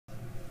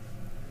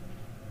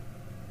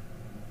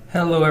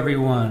Hello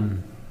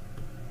everyone,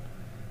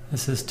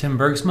 this is Tim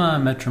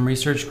Bergsma, Metrum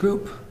Research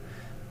Group.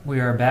 We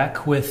are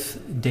back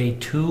with day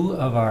 2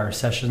 of our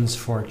sessions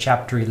for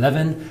Chapter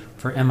 11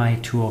 for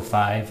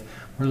MI205.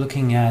 We're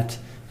looking at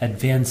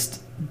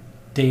advanced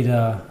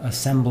data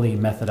assembly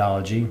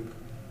methodology.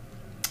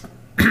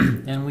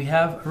 And we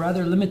have a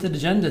rather limited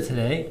agenda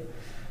today,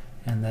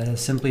 and that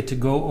is simply to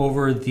go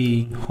over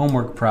the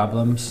homework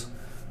problems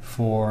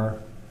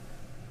for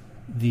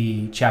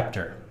the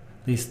chapter,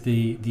 at least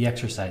the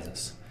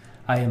exercises.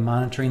 I am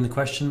monitoring the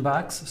question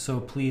box,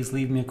 so please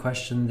leave me a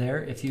question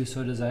there if you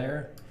so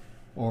desire,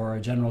 or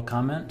a general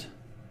comment.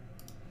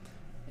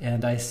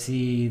 And I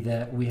see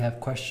that we have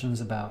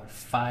questions about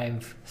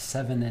 5,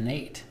 7, and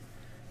 8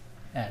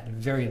 at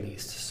very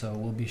least, so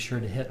we'll be sure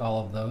to hit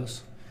all of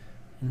those.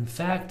 In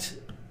fact,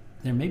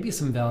 there may be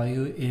some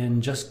value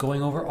in just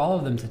going over all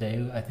of them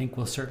today. I think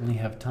we'll certainly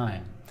have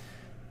time.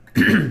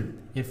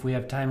 If we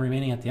have time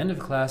remaining at the end of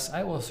class,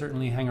 I will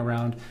certainly hang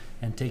around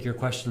and take your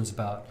questions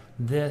about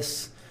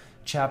this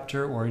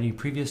chapter or any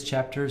previous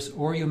chapters,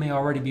 or you may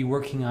already be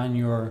working on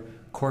your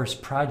course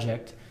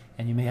project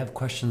and you may have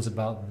questions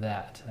about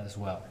that as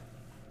well.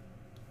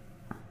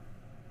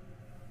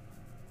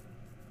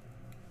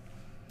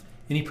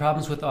 Any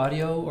problems with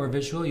audio or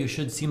visual? You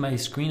should see my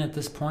screen at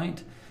this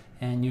point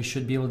and you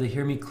should be able to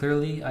hear me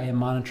clearly. I am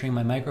monitoring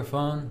my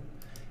microphone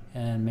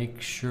and make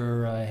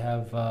sure I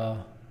have,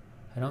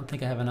 I don't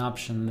think I have an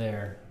option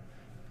there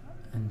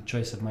in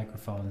choice of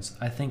microphones.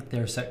 I think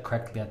they're set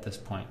correctly at this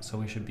point, so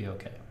we should be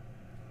okay.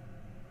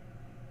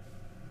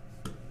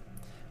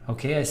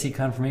 Okay, I see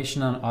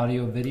confirmation on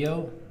audio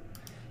video,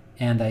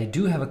 and I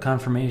do have a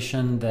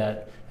confirmation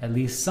that at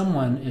least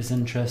someone is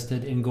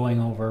interested in going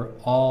over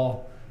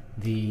all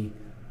the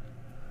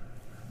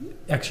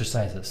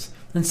exercises.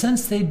 And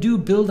since they do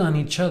build on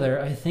each other,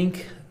 I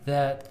think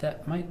that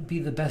that might be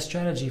the best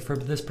strategy for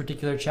this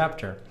particular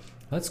chapter.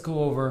 Let's go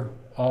over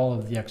all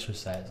of the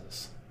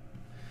exercises.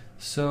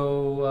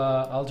 So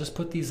I'll just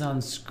put these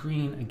on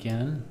screen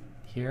again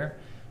here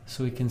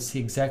so we can see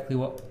exactly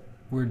what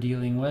we're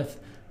dealing with.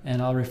 And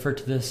I'll refer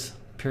to this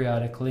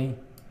periodically.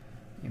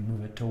 You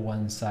move it to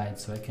one side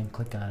so I can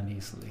click on it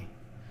easily.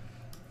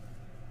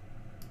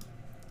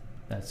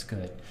 That's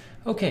good.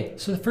 Okay,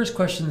 so the first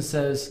question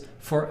says,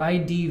 for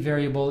ID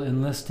variable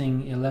in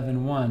listing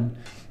 11.1,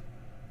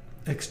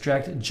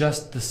 extract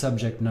just the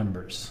subject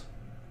numbers.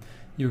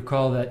 You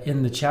recall that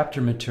in the chapter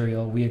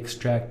material we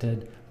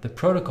extracted the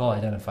protocol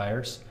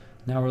identifiers.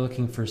 Now we're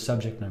looking for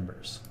subject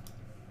numbers.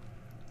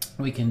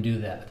 We can do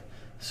that.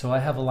 So I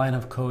have a line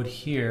of code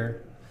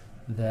here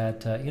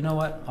that, you know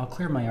what, I'll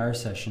clear my R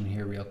session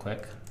here real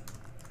quick,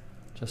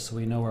 just so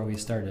we know where we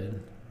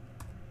started.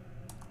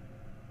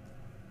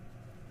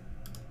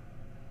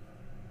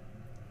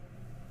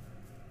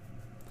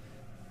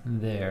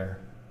 There.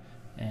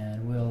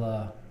 And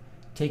we'll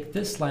take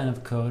this line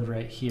of code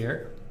right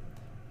here,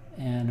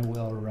 and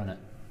we'll run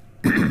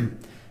it.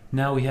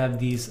 Now we have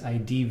these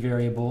ID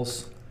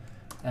variables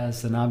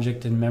as an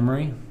object in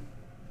memory,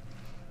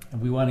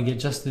 and we want to get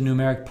just the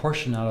numeric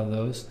portion out of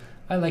those.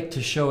 I like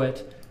to show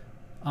it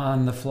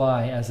on the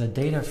fly as a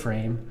data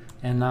frame,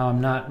 and now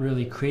I'm not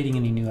really creating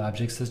any new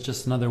objects. It's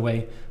just another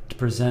way to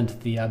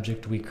present the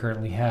object we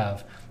currently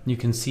have. You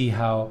can see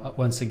how,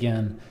 once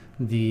again,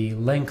 the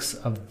lengths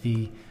of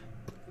the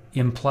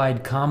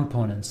implied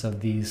components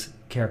of these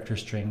character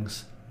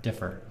strings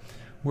differ.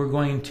 We're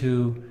going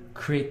to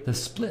create the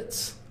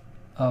splits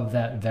of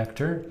that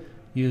vector,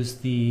 use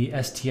the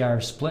str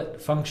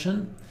split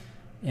function,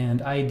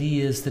 and ID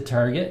is the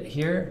target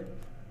here,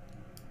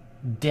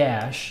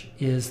 dash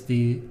is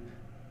the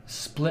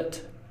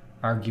split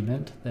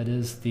argument, that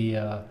is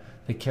the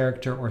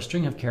character or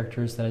string of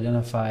characters that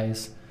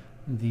identifies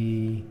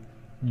the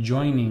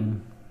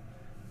joining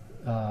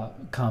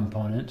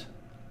component.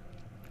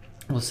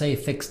 We'll say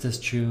fixed as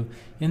true.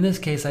 In this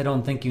case, I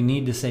don't think you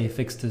need to say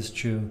fixed as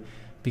true,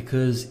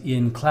 because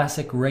in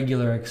classic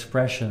regular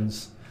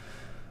expressions,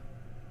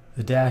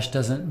 the dash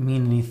doesn't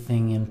mean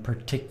anything in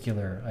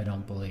particular, I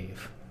don't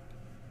believe.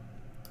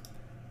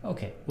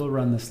 Okay, we'll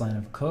run this line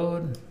of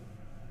code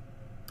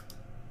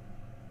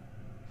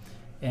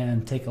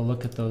and take a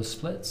look at those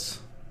splits.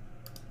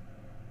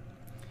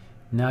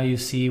 Now you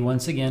see,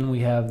 once again, we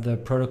have the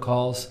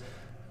protocols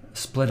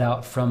split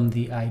out from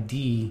the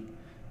ID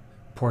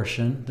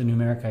portion, the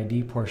numeric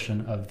ID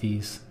portion of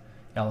these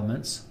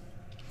elements.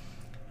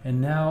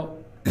 And now,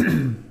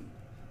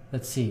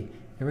 let's see,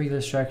 irregular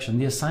extraction.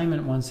 The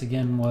assignment, once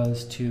again,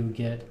 was to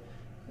get,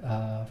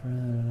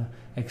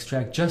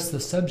 extract just the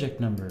subject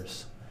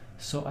numbers.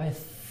 So I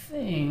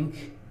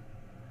think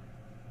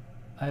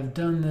I've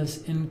done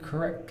this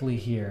incorrectly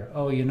here.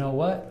 Oh, you know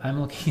what? I'm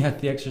looking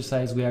at the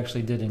exercise we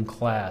actually did in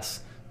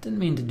class. Didn't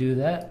mean to do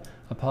that.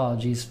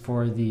 Apologies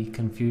for the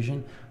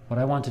confusion. What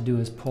I want to do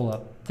is pull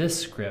up this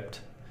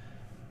script,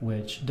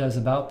 which does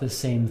about the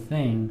same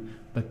thing,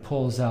 but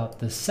pulls out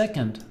the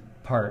second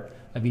part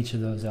of each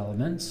of those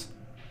elements.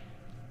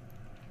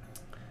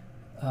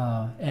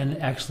 And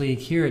actually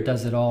here it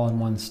does it all in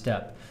one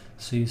step.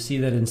 So you see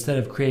that instead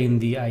of creating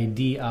the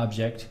ID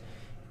object,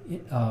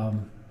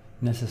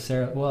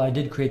 necessarily, well, I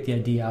did create the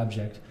ID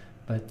object,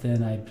 but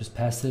then I just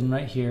passed it in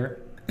right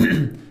here,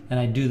 and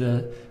I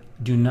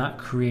do not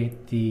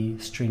create the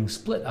string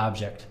split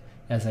object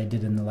as I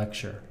did in the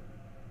lecture.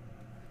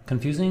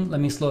 Confusing? Let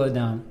me slow it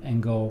down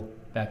and go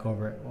back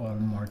over it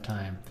one more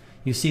time.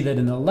 You see that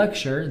in the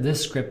lecture,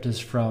 this script is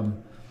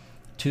from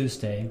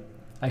Tuesday.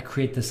 I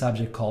create this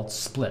object called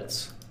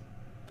splits.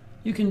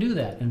 You can do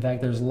that. In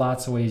fact, there's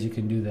lots of ways you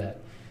can do that.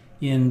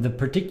 In the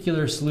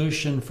particular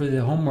solution for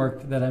the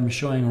homework that I'm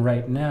showing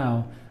right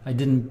now, I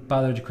didn't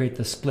bother to create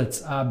the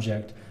splits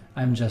object.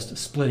 I'm just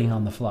splitting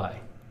on the fly.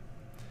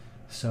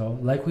 So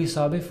like we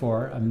saw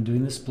before, I'm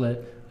doing the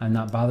split. I'm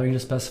not bothering to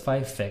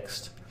specify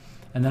fixed.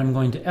 And then I'm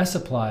going to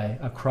s-apply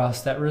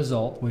across that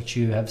result, which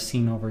you have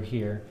seen over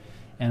here.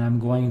 And I'm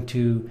going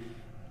to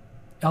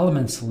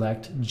element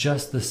select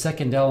just the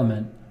second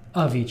element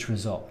of each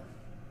result.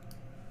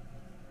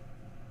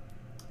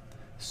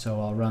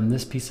 So I'll run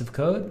this piece of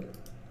code.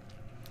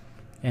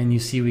 And you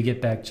see we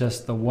get back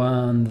just the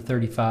 1, the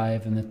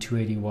 35, and the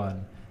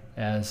 281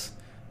 as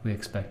we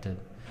expected.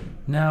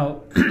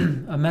 Now,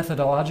 a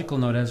methodological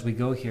note as we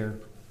go here.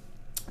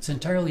 It's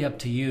entirely up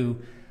to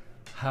you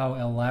how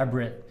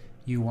elaborate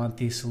you want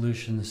these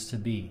solutions to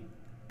be.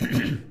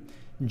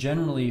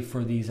 Generally,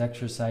 for these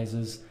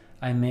exercises,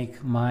 I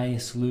make my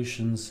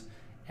solutions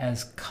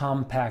as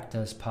compact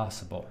as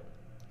possible.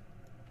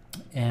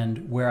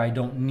 And where I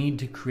don't need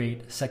to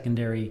create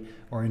secondary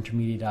or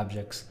intermediate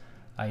objects,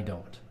 I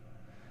don't.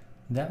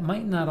 That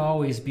might not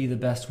always be the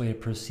best way to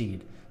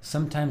proceed.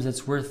 Sometimes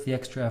it's worth the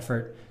extra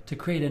effort to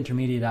create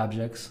intermediate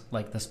objects,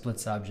 like the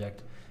splits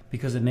object,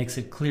 because it makes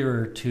it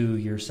clearer to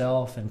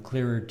yourself and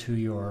clearer to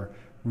your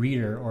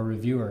reader or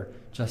reviewer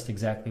just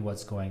exactly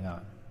what's going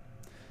on.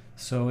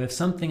 So if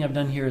something I've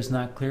done here is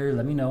not clear,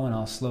 let me know and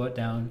I'll slow it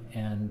down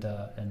and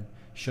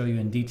show you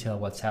in detail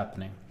what's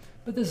happening.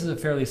 But this is a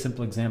fairly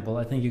simple example.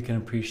 I think you can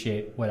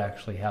appreciate what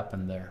actually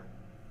happened there.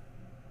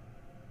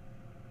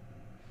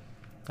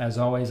 As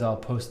always, I'll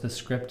post the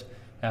script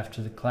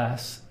after the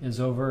class is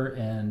over,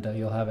 and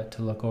you'll have it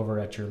to look over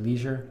at your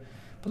leisure.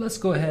 But let's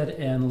go ahead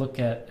and look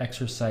at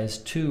exercise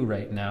 2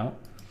 right now.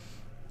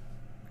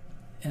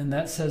 And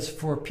that says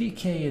for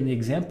PK in the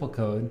example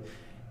code,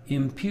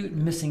 impute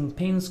missing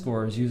pain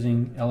scores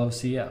using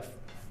LOCF.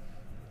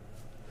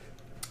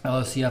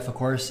 LOCF, of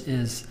course,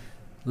 is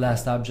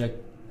last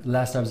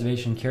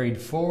observation carried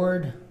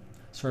forward,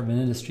 sort of an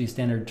industry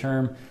standard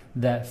term.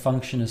 That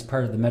function is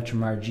part of the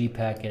MetromRG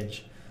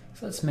package.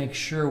 So let's make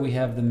sure we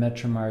have the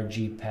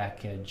MetromRG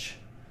package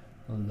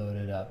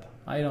loaded up.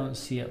 I don't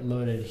see it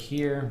loaded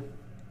here.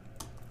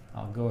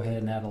 I'll go ahead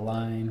and add a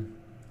line.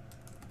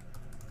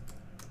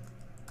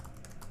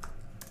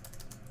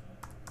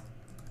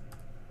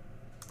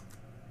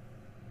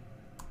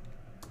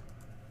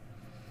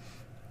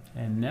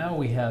 And now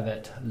we have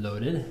it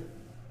loaded.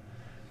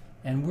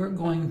 And we're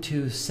going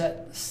to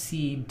set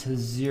seed to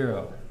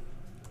 0.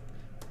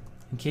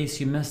 In case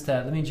you missed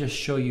that, let me just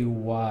show you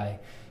why.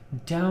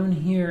 Down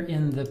here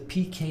in the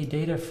PK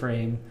data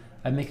frame,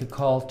 I make a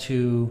call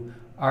to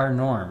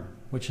rnorm,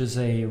 which is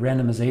a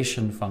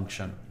randomization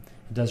function.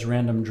 It does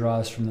random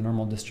draws from the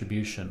normal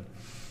distribution.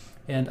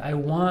 And I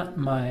want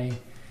my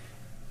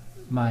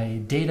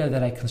data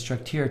that I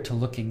construct here to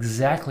look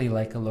exactly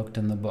like it looked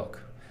in the book.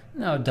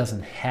 Now, it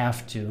doesn't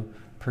have to,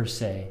 per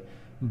se,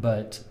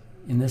 but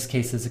in this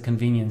case, it's a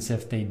convenience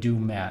if they do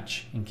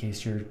match, in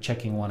case you're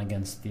checking one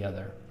against the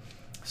other.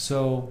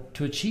 So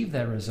to achieve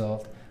that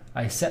result,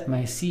 I set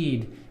my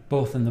seed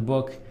both in the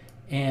book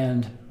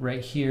and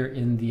right here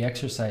in the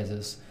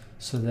exercises,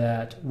 so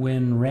that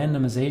when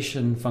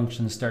randomization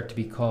functions start to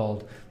be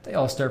called, they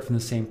all start from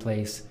the same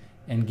place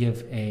and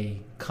give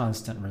a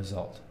constant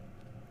result.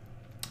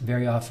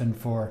 Very often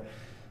for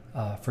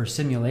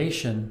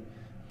simulation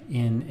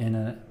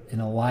in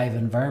a live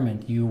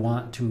environment, you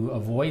want to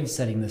avoid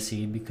setting the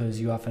seed because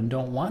you often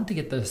don't want to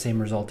get the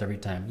same result every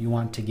time. You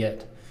want to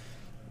get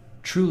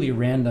truly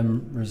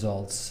random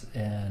results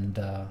and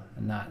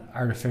not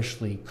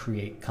artificially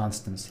create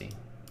constancy.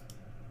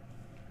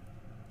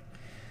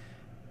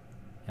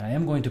 And I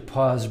am going to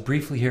pause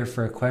briefly here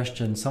for a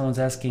question. Someone's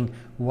asking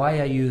why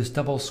I use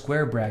double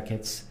square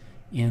brackets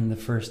in the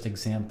first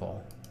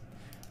example.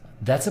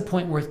 That's a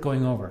point worth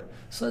going over.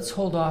 So let's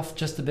hold off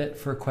just a bit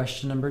for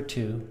question number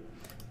 2,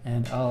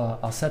 and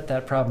I'll set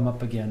that problem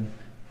up again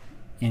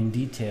in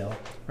detail.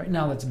 Right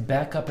now, let's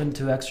back up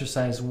into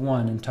exercise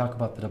 1 and talk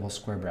about the double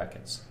square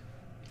brackets.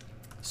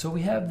 So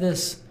we have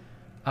this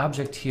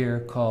object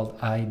here called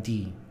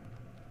ID.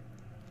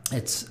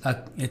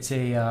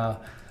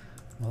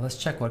 Well, let's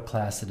check what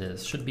class it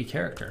is. Should be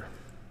character.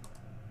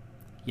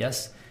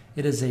 Yes,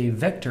 it is a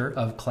vector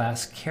of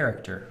class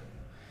character.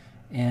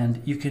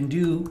 And you can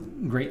do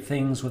great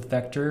things with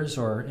vectors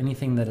or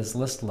anything that is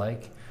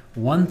list-like.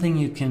 One thing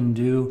you can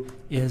do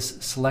is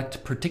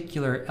select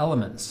particular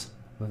elements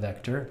of a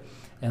vector,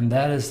 and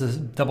that is the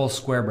double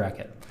square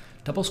bracket.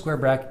 Double square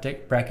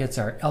brackets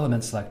are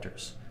element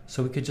selectors.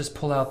 So we could just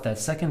pull out that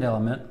second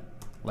element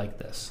like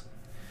this.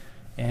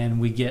 And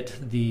we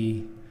get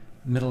the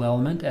middle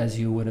element as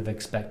you would have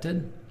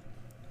expected.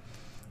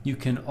 You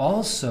can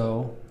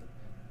also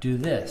do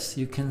this.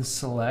 You can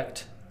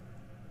select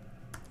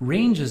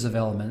ranges of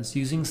elements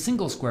using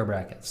single square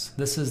brackets.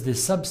 This is the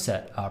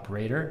subset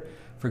operator.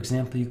 For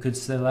example, you could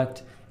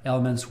select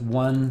elements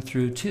 1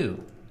 through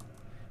 2,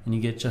 and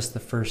you get just the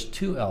first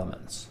 2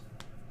 elements.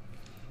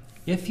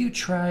 If you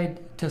tried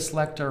to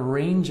select a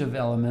range of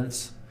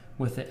elements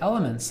with the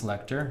element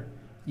selector,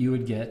 you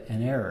would get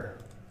an error.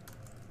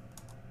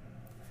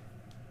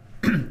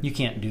 You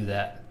can't do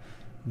that.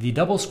 The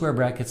double square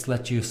brackets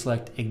let you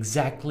select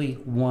exactly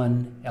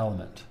 1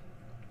 element.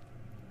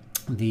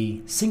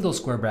 The single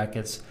square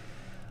brackets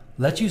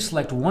let you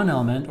select 1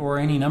 element or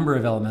any number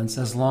of elements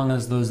as long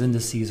as those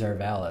indices are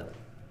valid.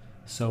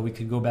 So we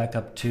could go back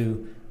up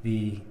to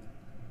the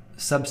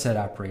subset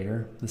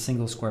operator, the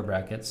single square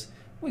brackets.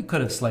 We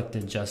could have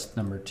selected just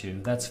number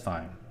 2. That's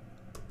fine.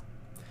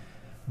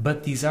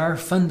 But these are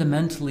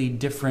fundamentally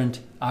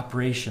different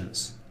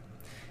operations.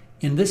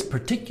 In this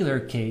particular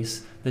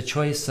case, the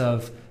choice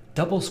of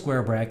double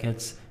square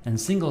brackets and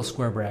single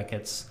square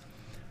brackets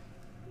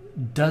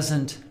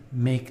doesn't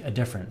make a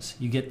difference.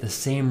 You get the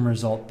same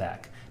result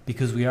back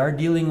because we are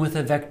dealing with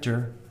a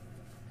vector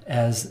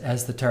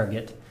as the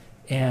target,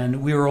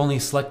 and we were only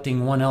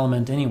selecting 1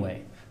 element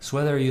anyway. So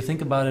whether you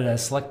think about it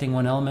as selecting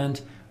 1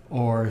 element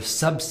or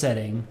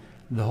subsetting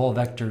the whole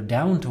vector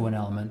down to 1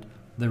 element,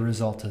 the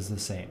result is the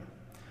same.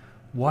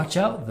 Watch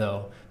out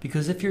though,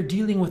 because if you're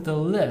dealing with a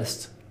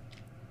list,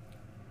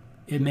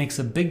 it makes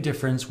a big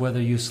difference whether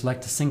you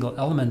select a single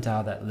element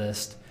out of that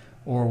list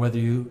or whether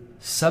you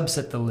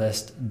subset the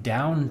list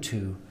down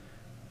to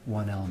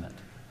 1 element.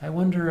 I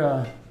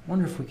wonder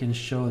if we can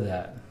show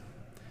that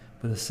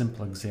with a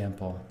simple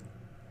example.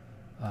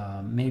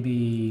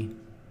 Maybe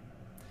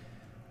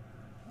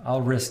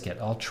I'll risk it.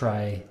 I'll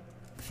try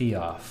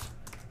Theof.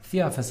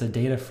 Theof is a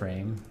data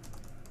frame.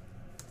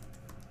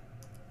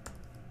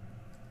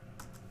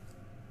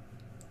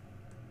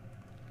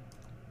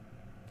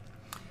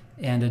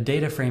 And a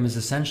data frame is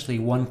essentially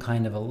one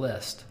kind of a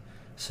list.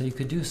 So you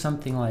could do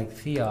something like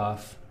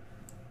Theof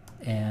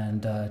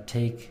and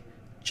take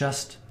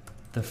just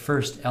the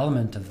first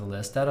element of the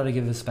list. That ought to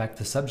give us back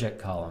the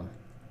subject column.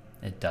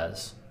 It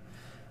does.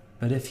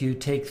 But if you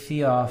take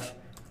Theof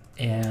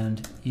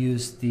and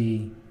use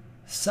the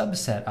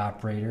subset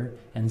operator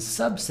and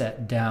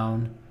subset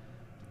down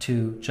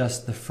to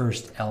just the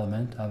first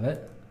element of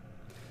it,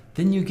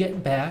 then you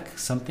get back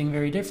something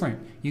very different.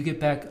 You get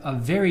back a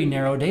very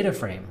narrow data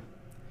frame,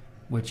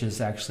 which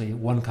is actually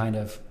one kind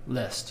of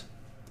list.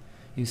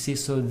 You see,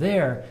 so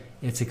there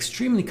it's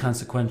extremely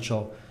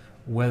consequential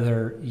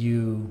whether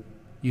you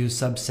use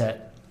subset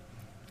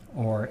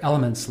or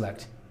element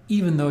select,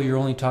 even though you're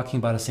only talking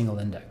about a single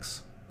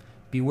index.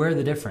 Beware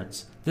the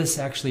difference. This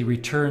actually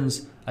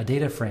returns a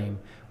data frame,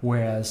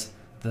 whereas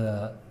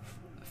the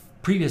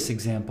previous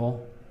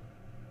example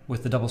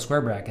with the double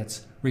square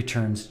brackets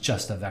returns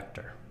just a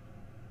vector.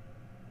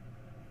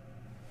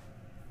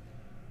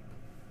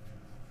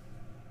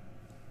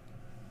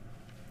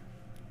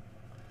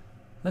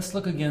 Let's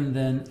look again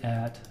then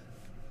at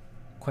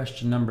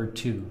question number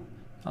 2.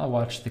 I'll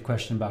watch the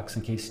question box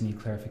in case you need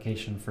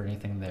clarification for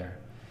anything there.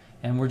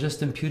 And we're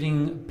just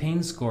imputing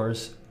pain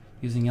scores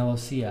using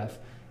LOCF,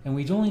 and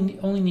we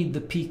only need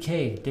the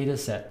PK data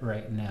set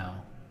right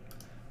now.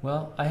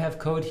 Well, I have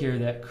code here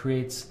that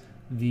creates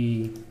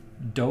the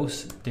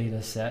dose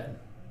data set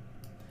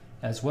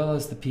as well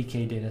as the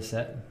PK data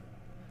set.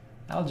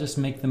 I'll just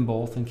make them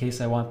both in case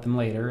I want them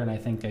later, and I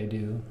think I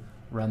do.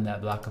 Run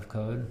that block of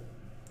code.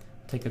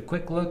 Take a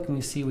quick look and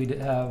you see we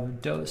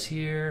have dose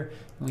here,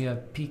 and we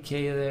have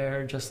PK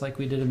there, just like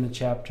we did in the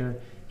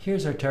chapter.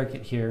 Here's our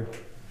target here,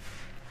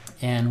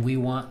 and we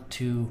want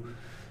to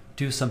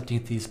do something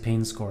with these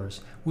pain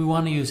scores. We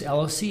want to use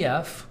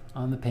LOCF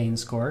on the pain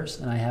scores,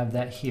 and I have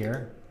that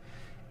here.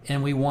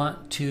 And we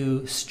want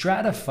to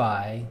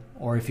stratify,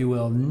 or if you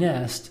will,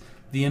 nest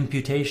the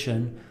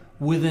imputation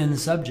within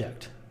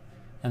subject.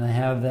 And I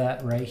have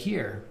that right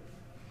here.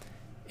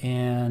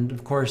 And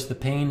of course the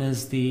pain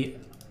is the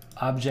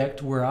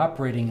object we're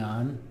operating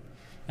on,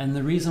 and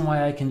the reason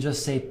why I can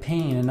just say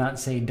pain and not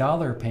say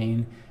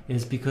 $pain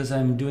is because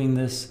I'm doing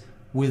this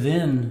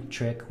within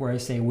trick where I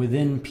say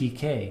within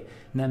PK,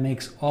 and that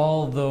makes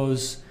all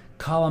those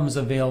columns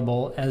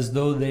available as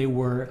though they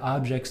were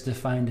objects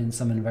defined in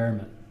some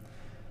environment.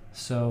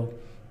 So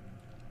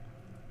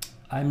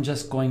I'm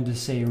just going to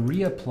say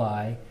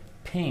reapply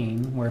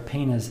pain where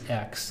pain is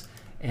X,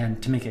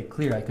 and to make it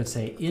clear I could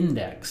say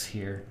index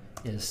here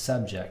is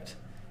subject,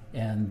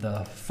 and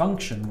the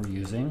function we're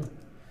using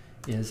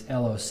is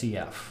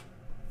LOCF.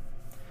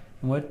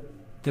 And what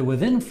the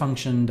within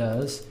function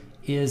does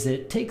is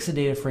it takes a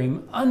data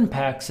frame,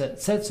 unpacks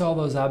it, sets all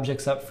those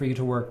objects up for you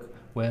to work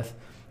with,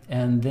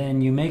 and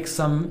then you make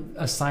some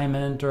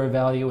assignment or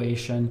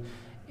evaluation.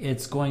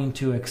 It's going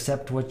to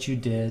accept what you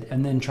did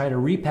and then try to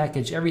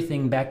repackage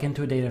everything back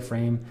into a data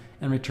frame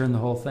and return the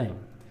whole thing.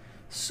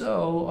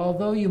 So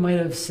although you might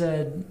have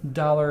said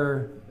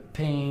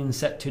 $pain,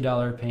 set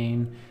to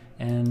 $pain,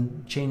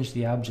 and change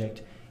the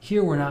object,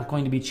 here we're not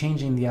going to be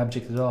changing the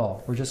object at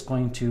all. We're just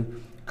going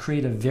to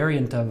create a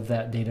variant of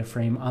that data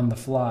frame on the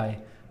fly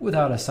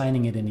without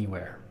assigning it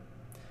anywhere.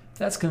 If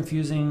that's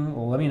confusing,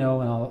 well, let me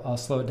know and I'll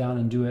slow it down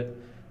and do it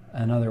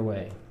another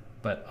way.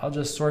 But I'll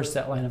just source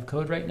that line of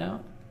code right now.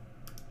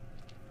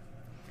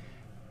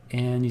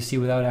 And you see,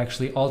 without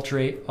actually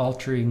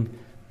altering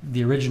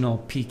the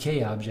original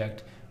PK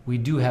object, we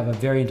do have a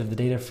variant of the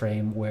data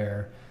frame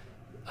where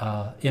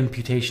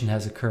imputation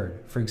has occurred.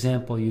 For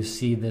example, you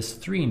see this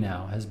 3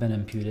 now has been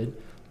imputed.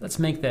 Let's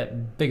make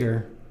that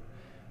bigger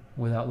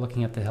without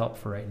looking at the help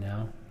for right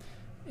now.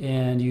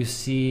 And you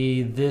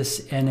see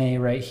this NA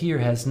right here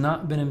has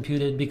not been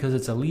imputed because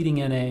it's a leading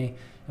NA,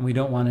 and we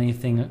don't want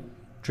anything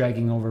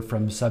dragging over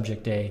from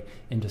subject A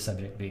into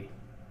subject B.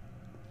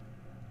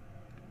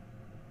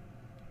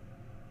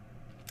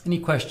 Any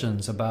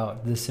questions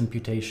about this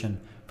imputation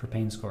for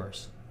pain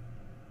scores?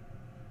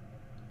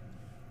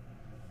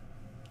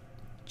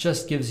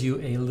 Just gives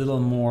you a little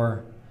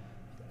more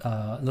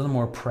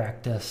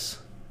practice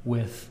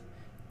with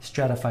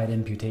stratified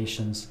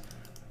imputations.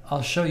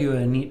 I'll show you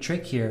a neat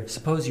trick here.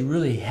 Suppose you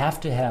really have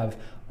to have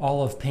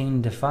all of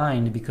pain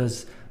defined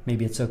because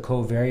maybe it's a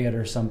covariate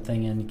or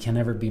something and can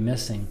never be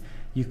missing.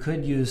 You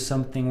could use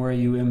something where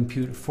you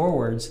impute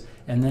forwards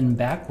and then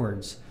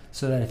backwards,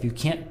 so that if you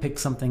can't pick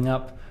something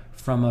up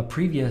from a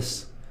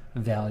previous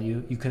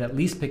value, you could at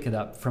least pick it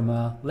up from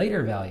a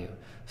later value.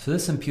 So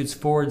this imputes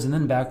forwards and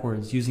then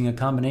backwards using a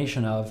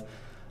combination of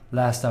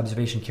last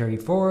observation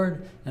carried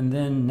forward and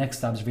then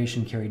next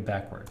observation carried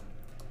backward.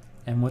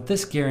 And what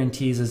this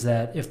guarantees is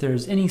that if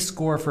there's any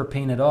score for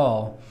pain at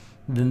all,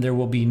 then there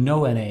will be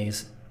no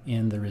NAs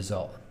in the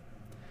result.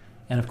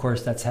 And of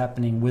course that's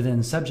happening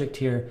within subject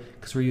here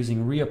because we're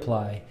using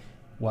reapply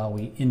while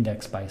we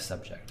index by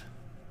subject.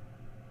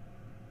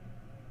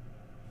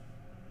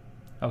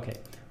 Okay,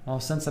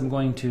 well, since I'm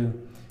going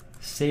to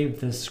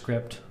save this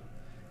script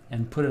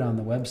and put it on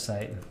the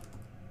website,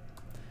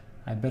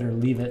 I better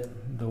leave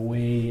it the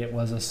way it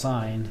was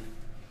assigned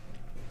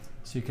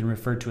so you can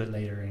refer to it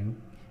later and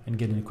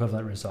get an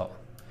equivalent result.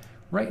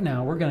 Right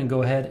now, we're going to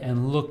go ahead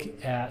and look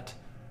at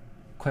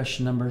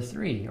question number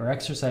 3, or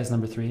exercise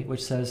number 3,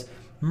 which says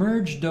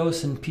merge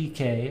dose and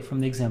PK from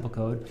the example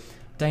code,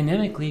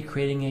 dynamically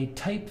creating a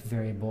type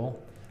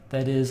variable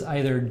that is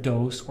either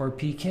dose or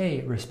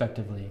PK,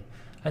 respectively.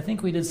 I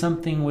think we did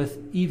something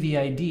with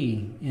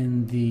EVID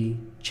in the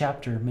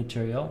chapter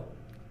material.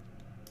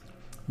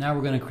 Now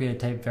we're going to create a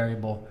type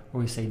variable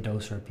where we say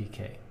dose or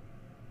PK.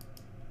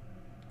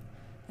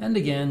 And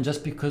again,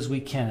 just because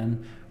we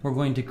can, we're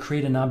going to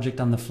create an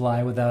object on the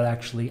fly without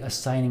actually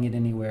assigning it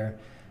anywhere.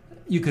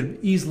 You could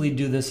easily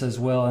do this as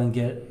well and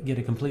get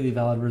a completely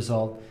valid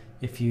result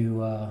if you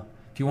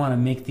want to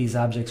make these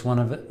objects one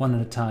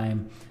at a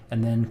time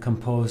and then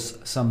compose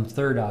some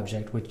third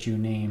object which you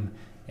name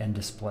and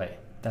display.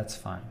 That's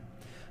fine.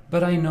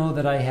 But I know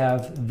that I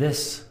have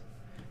this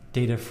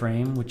data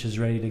frame which is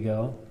ready to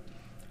go,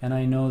 and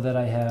I know that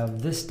I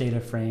have this data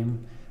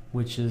frame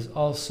which is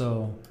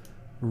also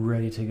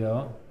ready to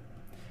go.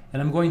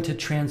 And I'm going to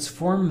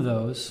transform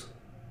those.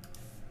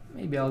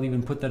 Maybe I'll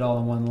even put that all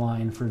in one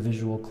line for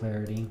visual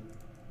clarity.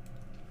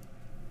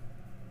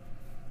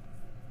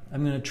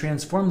 I'm going to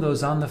transform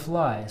those on the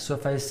fly. So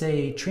if I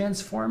say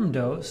transform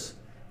dose,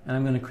 and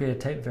I'm going to create a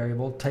type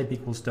variable, type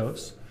equals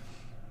dose,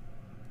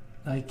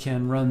 I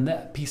can run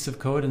that piece of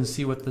code and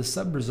see what the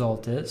sub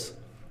result is.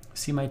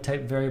 See, my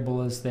type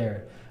variable is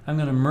there. I'm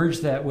going to merge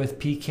that with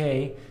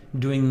PK,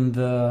 doing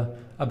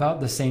about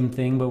the same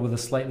thing but with a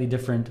slightly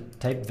different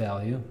type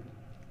value.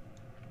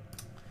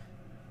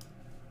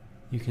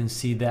 You can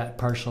see that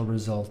partial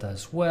result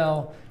as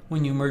well.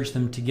 When you merge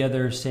them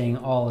together, saying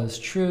all is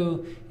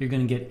true, you're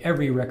going to get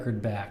every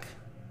record back.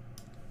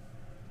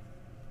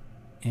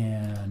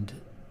 And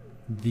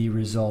the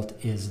result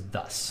is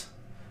thus.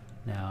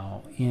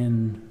 Now,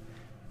 in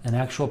an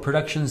actual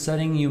production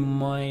setting, you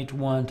might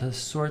want to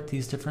sort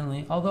these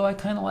differently, although I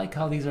kind of like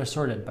how these are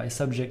sorted by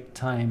subject,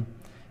 time,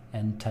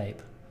 and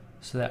type.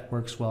 So that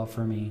works well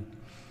for me.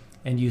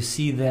 And you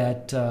see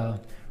that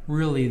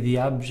really the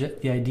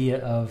idea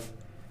of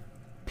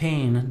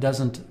pain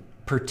doesn't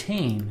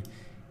pertain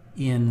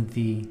in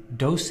the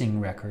dosing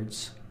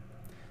records.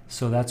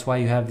 So that's why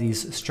you have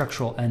these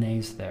structural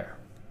NAs there.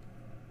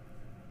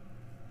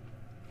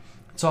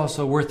 It's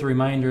also worth a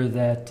reminder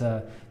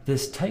that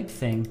this type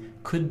thing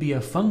could be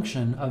a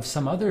function of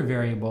some other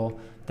variable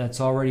that's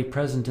already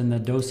present in the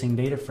dosing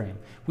data frame.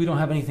 We don't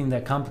have anything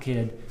that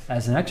complicated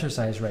as an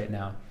exercise right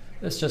now.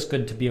 It's just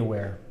good to be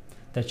aware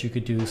that you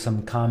could do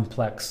some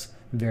complex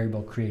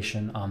variable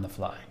creation on the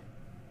fly.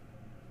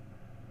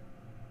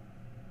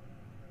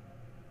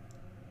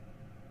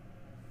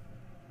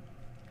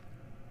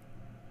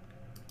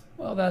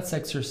 Well, that's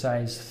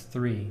exercise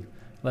 3.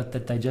 Let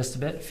that digest a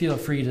bit. Feel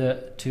free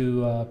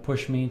to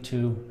push me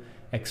to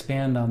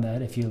expand on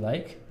that if you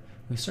like.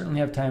 We certainly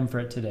have time for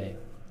it today.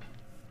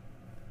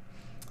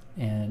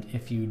 And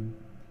if you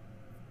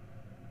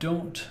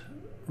don't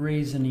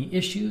raise any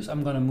issues,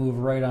 I'm going to move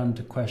right on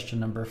to question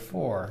number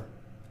 4.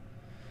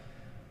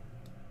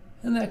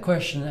 And that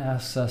question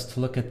asks us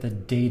to look at the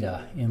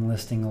data in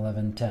listing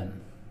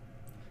 1110.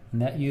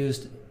 And that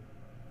used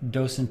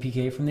dose and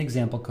pK from the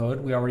example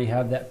code. We already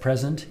have that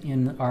present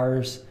in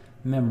R's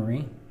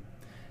memory.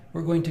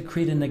 We're going to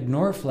create an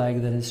ignore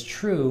flag that is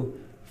true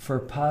for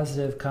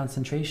positive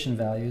concentration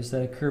values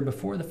that occur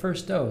before the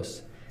first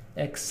dose,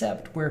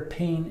 except where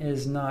pain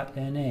is not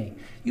NA.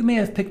 You may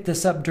have picked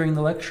this up during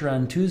the lecture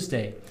on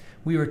Tuesday.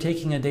 We were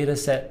taking a data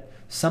set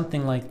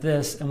something like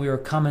this, and we were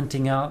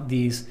commenting out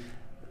these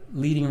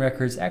leading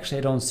records. Actually,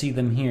 I don't see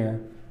them here.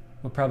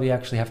 We'll probably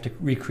actually have to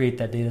recreate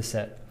that data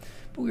set.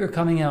 But we were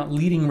coming out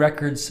leading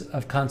records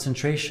of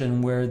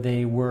concentration where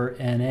they were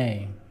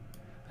NA.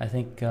 I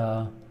think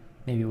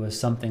maybe it was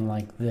something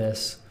like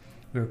this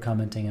we were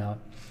commenting out.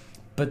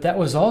 But that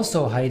was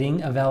also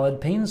hiding a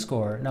valid pain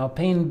score. Now,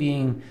 pain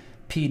being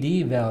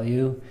PD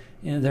value,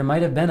 there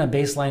might have been a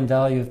baseline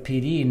value of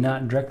PD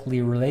not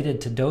directly related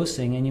to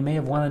dosing, and you may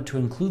have wanted to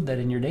include that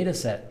in your data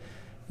set,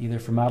 either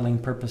for modeling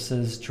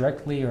purposes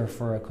directly or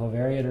for a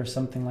covariate or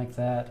something like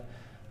that.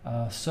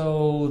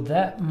 So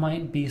that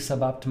might be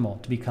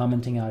suboptimal to be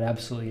commenting out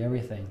absolutely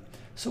everything.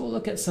 So we'll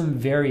look at some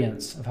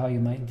variants of how you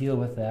might deal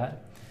with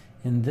that.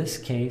 In this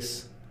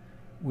case,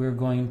 we're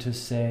going to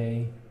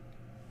say,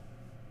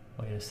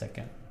 wait a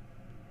second,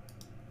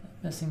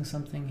 missing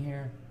something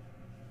here.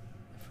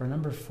 For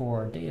number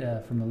 4,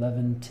 data from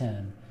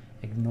 1110,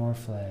 ignore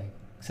flag,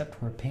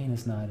 except where pain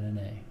is not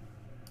NA.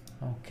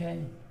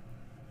 Okay.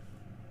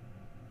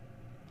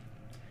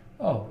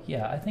 Oh,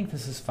 yeah, I think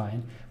this is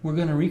fine. We're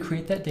going to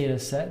recreate that data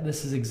set.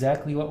 This is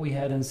exactly what we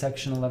had in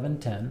section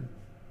 1110.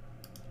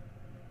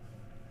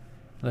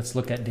 Let's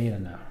look at data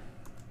now.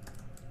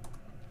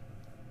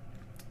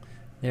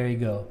 There you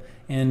go.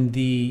 And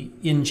the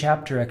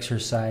in-chapter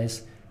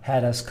exercise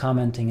had us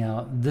commenting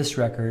out this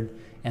record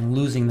and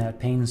losing that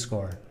pain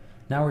score.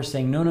 Now we're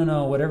saying, no, no,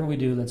 no, whatever we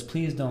do, let's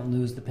please don't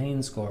lose the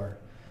pain score.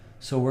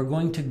 So we're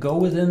going to go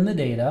within the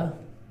data,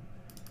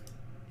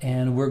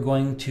 and we're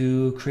going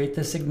to create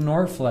this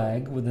ignore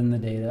flag within the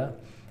data.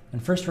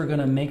 And first we're going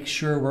to make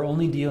sure we're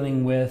only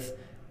dealing with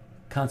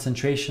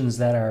concentrations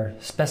that are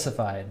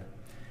specified.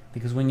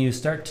 Because when you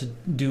start to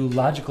do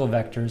logical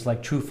vectors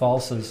like true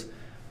falses,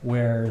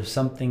 where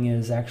something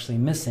is actually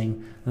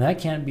missing, and that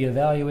can't be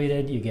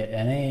evaluated, you get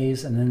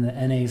NAs, and then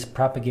the NAs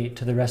propagate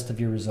to the rest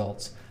of your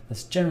results.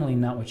 That's generally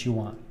not what you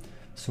want.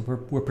 So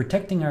we're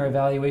protecting our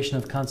evaluation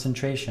of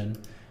concentration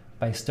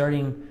by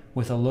starting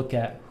with a look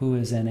at who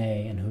is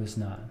NA and who is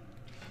not.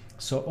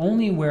 So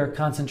only where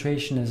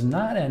concentration is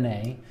not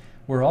NA,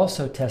 we're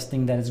also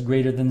testing that it's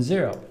greater than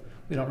 0.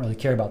 We don't really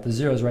care about the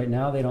zeros right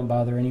now. They don't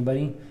bother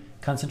anybody.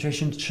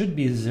 Concentration should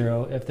be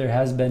 0 if there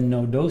has been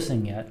no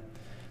dosing yet.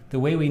 The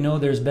way we know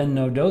there's been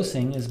no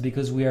dosing is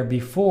because we are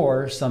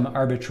before some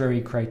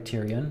arbitrary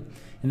criterion.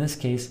 In this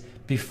case,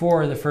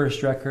 before the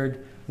first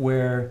record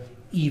where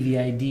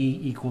EVID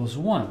equals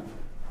 1.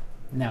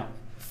 Now,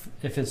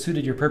 if it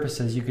suited your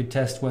purposes, you could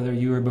test whether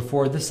you were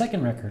before the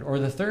second record or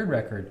the third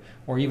record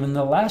or even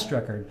the last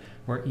record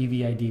where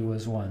EVID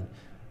was 1.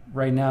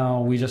 Right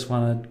now, we just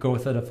want to go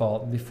with the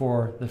default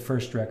before the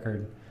first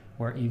record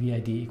where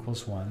EVID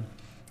equals 1.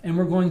 And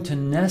we're going to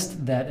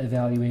nest that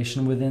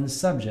evaluation within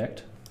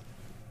subject,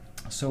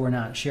 so we're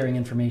not sharing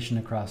information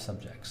across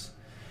subjects.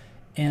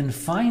 And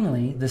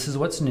finally, this is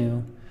what's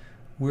new,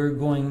 we're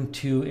going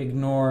to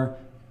ignore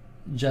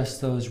just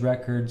those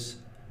records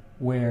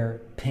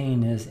where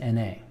pain is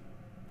NA.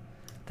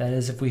 That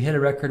is, if we hit a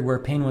record where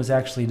pain was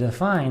actually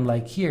defined,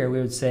 like here, we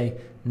would say,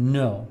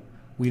 no,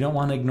 we don't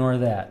want to ignore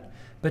that.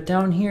 But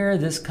down here,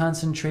 this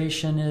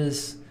concentration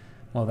is,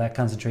 well, that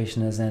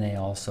concentration is NA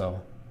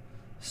also.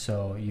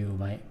 So you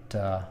might,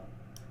 I'm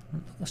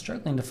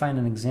struggling to find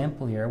an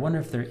example here. I wonder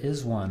if there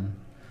is one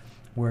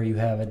where you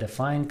have a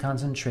defined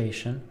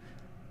concentration.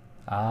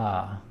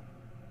 Ah,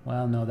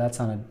 well, no,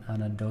 that's on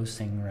a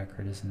dosing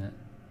record, isn't it?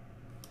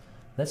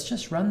 Let's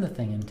just run the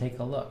thing and take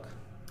a look.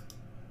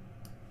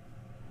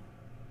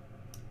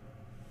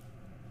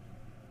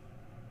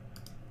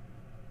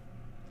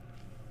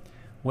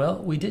 Well,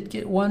 we did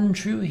get one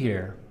true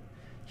here.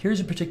 Here's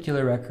a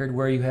particular record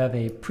where you have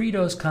a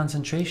pre-dose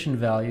concentration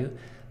value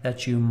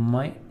that you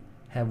might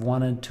have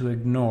wanted to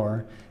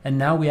ignore, and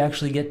now we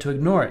actually get to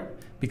ignore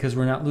it because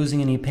we're not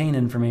losing any pain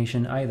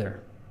information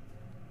either.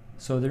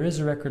 So there is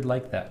a record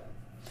like that,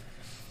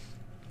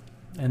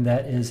 and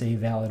that is a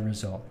valid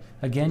result.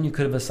 Again, you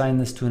could have assigned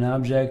this to an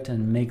object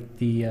and make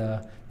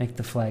the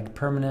flag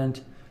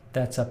permanent.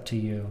 That's up to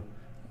you.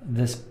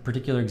 This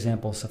particular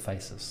example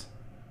suffices.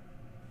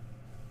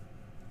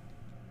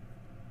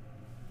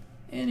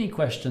 Any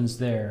questions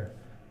there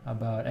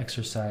about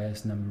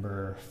exercise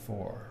number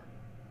 4?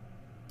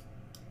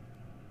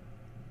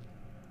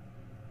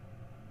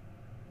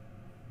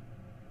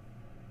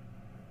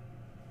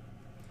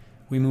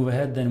 We move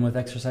ahead then with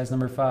exercise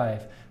number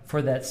 5.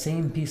 For that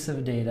same piece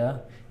of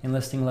data in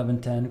listing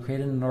 1110,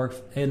 create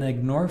an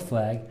ignore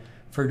flag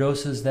for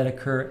doses that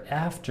occur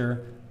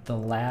after the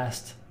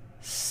last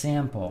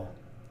sample.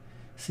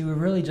 See, we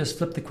really just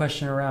flipped the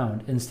question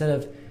around. Instead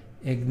of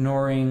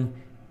ignoring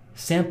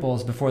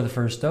samples before the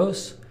first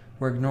dose,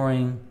 we're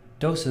ignoring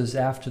doses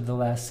after the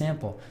last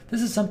sample.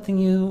 This is something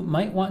you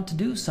might want to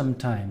do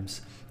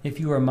sometimes. If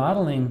you are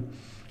modeling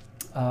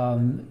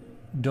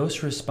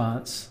dose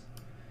response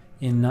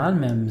in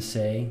non-mem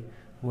say,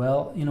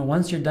 well,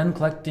 once you're done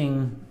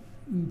collecting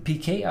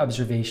PK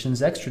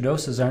observations, extra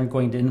doses aren't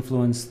going to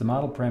influence the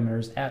model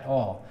parameters at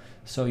all.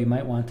 So you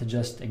might want to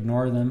just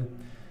ignore them,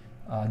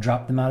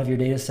 drop them out of your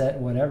data set,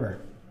 whatever.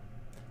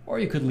 Or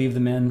you could leave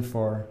them in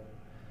for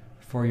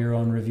your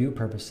own review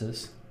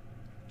purposes.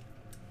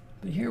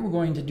 But here we're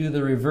going to do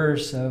the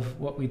reverse of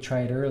what we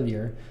tried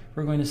earlier.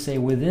 We're going to say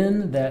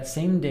within that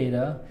same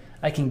data,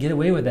 I can get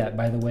away with that,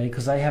 by the way,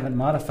 because I haven't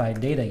modified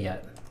data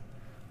yet.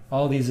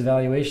 All these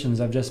evaluations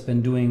I've just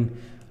been doing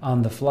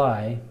on the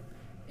fly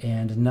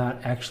and not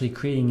actually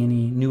creating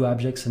any new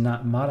objects and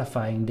not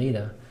modifying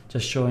data,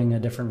 just showing a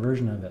different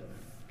version of it.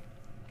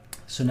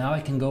 So now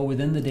I can go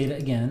within the data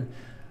again.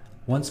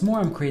 Once more,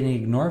 I'm creating an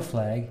ignore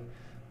flag.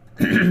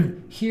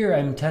 Here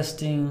I'm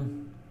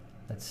testing,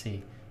 let's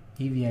see,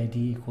 EVID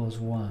equals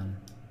 1.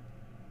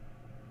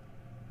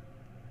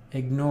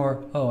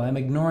 Ignore, I'm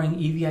ignoring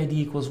EVID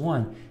equals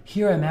 1.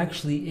 Here I'm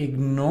actually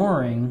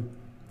ignoring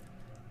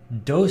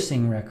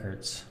dosing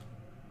records,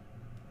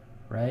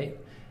 right?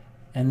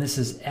 And this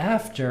is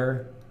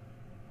after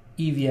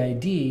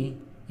EVID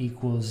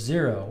equals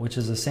 0, which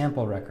is a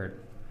sample record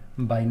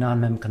by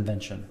non-mem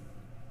convention.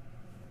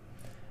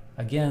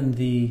 Again,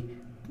 the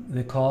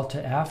call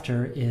to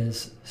after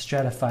is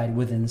stratified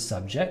within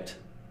subject.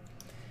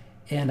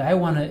 And I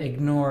want to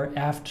ignore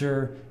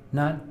after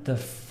not the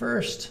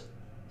first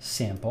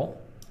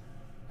sample.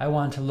 I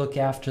want to look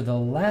after the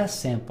last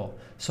sample.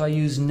 So I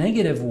use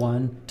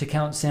 -1 to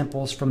count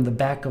samples from the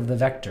back of the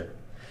vector.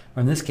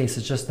 Or in this case,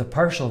 it's just the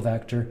partial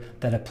vector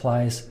that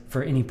applies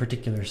for any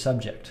particular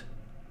subject.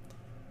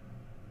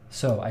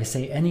 So I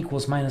say n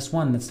equals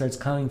 -1 that starts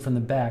counting from the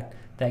back.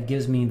 That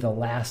gives me the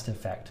last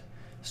effect.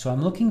 So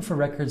I'm looking for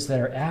records that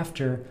are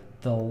after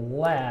the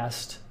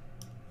last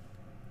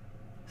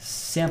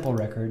sample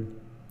record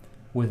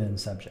within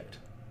subject.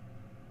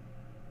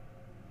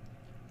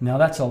 Now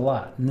that's a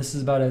lot, and this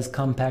is about as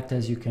compact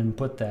as you can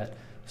put that,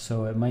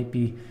 so it might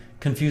be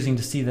confusing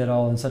to see that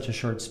all in such a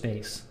short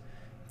space.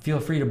 Feel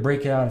free to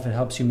break it out if it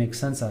helps you make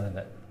sense out of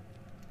it.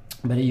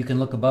 But you can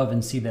look above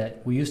and see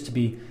that we used to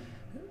be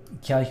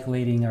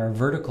calculating our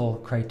vertical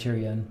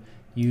criterion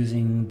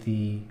using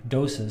the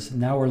doses.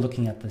 Now we're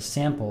looking at the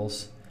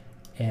samples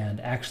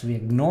and actually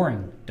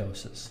ignoring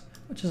doses,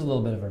 which is a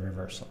little bit of a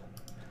reversal.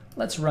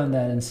 Let's run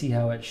that and see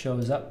how it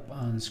shows up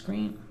on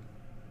screen.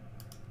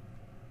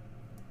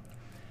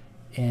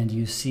 And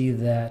you see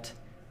that,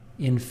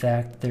 in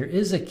fact, there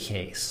is a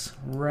case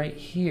right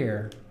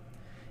here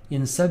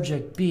in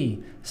subject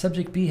B.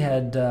 Subject B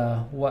had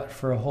what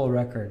for a whole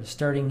record?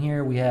 Starting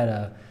here, we had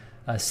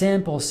a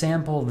sample,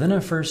 then a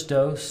first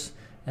dose,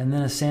 and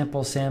then a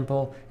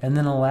sample, and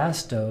then a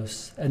last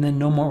dose, and then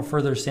no more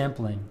further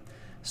sampling.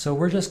 So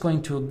we're just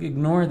going to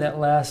ignore that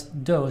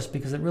last dose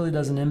because it really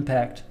doesn't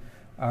impact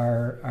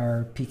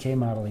our PK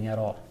modeling at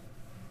all.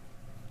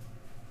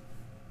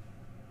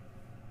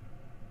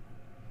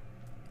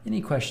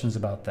 Any questions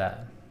about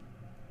that?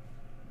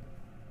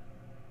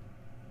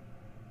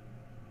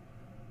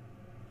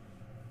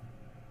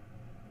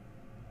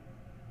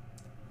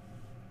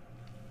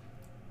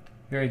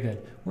 Very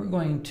good. We're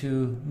going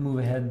to move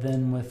ahead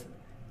then with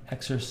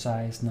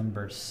exercise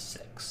number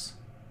 6.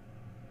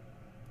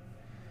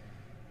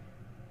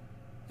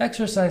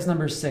 Exercise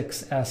number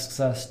 6 asks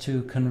us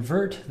to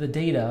convert the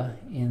data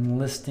in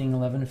listing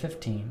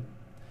 1115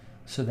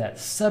 so that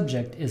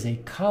subject is a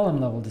column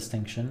level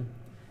distinction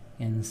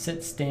and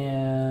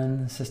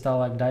sit-stand,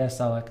 systolic,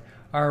 diastolic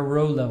are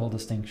row level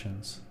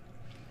distinctions.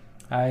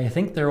 I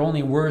think there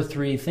only were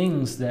 3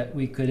 things that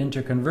we could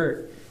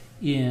interconvert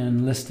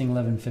in listing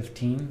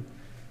 1115,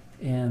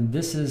 and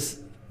this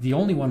is the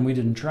only one we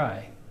didn't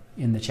try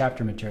in the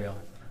chapter material.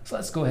 So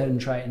let's go ahead and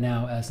try it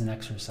now as an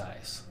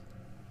exercise.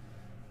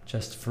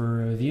 Just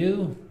for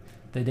review,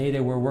 the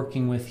data we're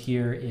working with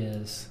here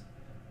is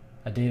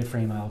a data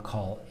frame I'll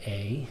call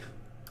A.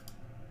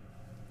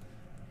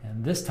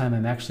 And this time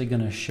I'm actually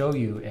going to show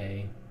you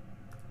A.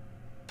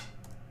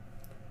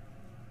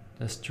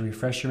 Just to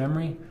refresh your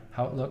memory,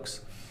 how it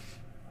looks.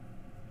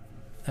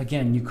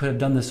 Again, you could have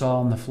done this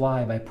all on the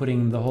fly by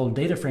putting the whole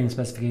data frame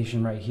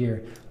specification right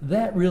here.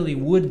 That really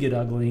would get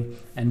ugly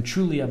and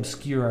truly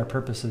obscure our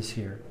purposes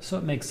here. So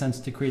it makes sense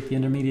to create the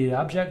intermediate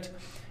object,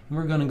 and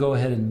we're going to go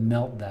ahead and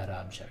melt that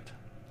object.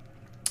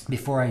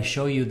 Before I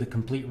show you the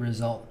complete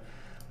result,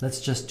 let's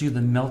just do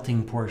the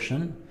melting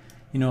portion.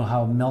 You know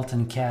how melt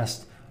and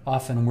cast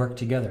often work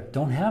together.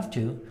 Don't have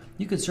to.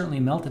 You could certainly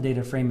melt a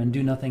data frame and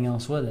do nothing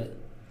else with it,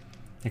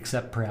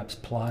 except perhaps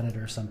plot it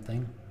or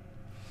something.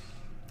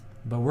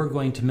 But we're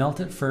going to melt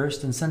it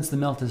first, and since the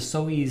melt is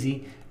so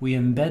easy, we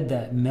embed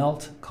that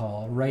melt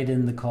call right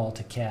in the call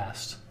to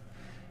cast.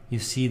 You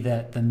see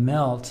that the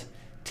melt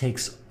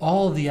takes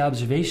all the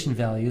observation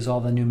values,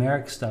 all the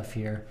numeric stuff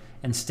here,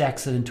 and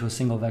stacks it into a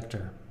single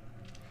vector.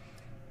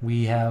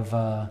 We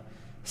have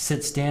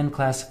sit-stand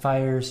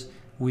classifiers,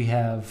 we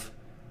have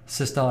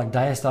systolic,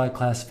 diastolic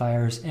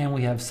classifiers, and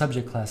we have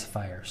subject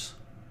classifiers.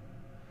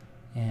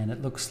 And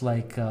it looks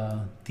like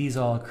these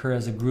all occur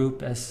as a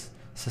group, as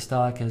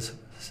Systolic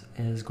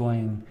is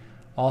going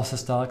all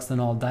systolics, then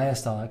all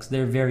diastolics.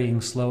 They're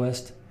varying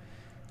slowest.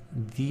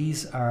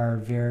 These are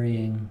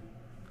varying,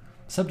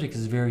 subject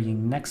is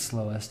varying next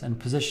slowest, and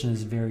position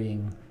is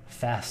varying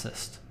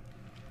fastest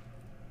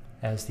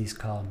as these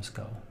columns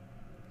go.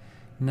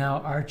 Now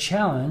our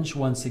challenge,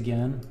 once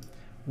again,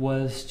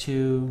 was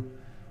to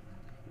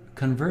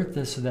convert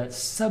this so that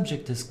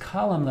subject is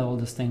column level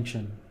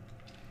distinction.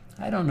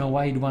 I don't know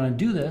why you'd want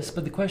to do this,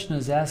 but the question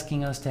is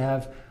asking us to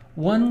have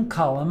one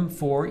column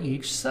for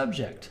each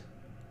subject.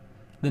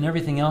 Then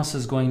everything else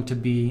is going to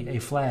be a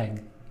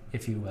flag,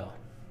 if you will.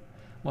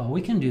 Well,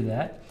 we can do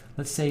that.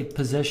 Let's say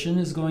position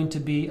is going to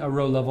be a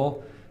row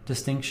level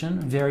distinction.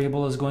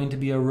 Variable is going to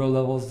be a row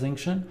level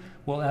distinction.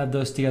 We'll add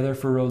those together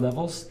for row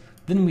levels.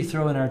 Then we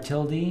throw in our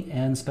tilde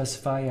and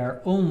specify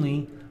our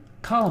only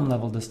column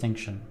level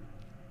distinction.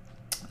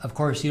 Of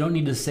course, you don't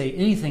need to say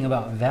anything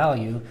about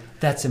value.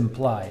 That's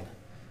implied.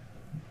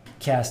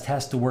 CAST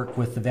has to work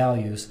with the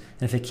values,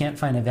 and if it can't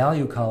find a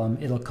value column,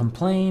 it'll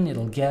complain,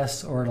 it'll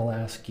guess, or it'll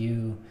ask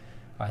you.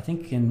 I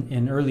think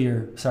in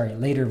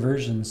later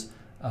versions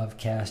of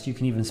CAST, you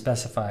can even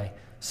specify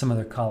some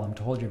other column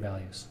to hold your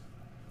values.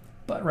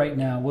 But right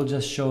now, we'll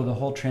just show the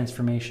whole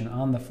transformation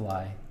on the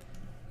fly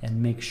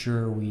and make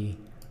sure we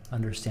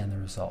understand the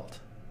result.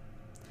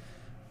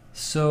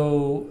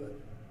 So,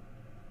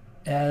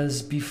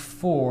 as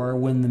before,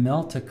 when the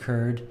melt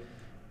occurred,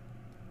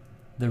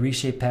 the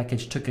reshape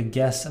package took a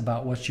guess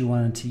about what you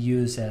wanted to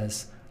use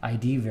as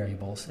ID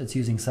variables. It's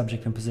using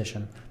subject and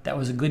position. That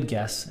was a good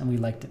guess, and we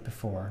liked it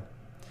before.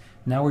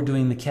 Now we're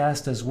doing the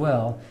cast as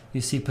well.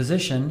 You see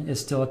position is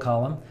still a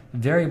column,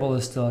 variable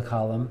is still a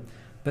column,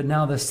 but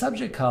now the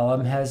subject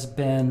column has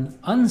been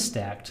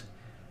unstacked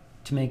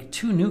to make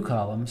two new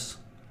columns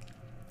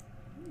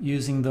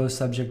using those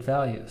subject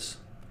values.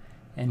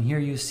 And here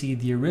you see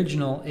the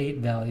original 8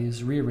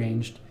 values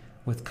rearranged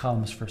with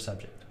columns for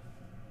subject.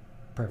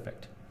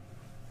 Perfect.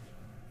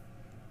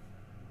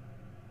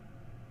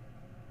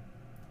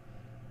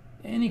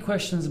 Any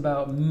questions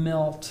about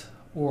melt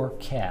or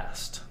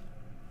cast?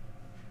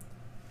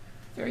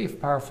 Very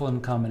powerful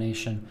in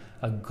combination,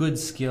 a good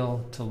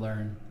skill to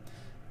learn.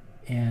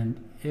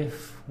 And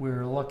if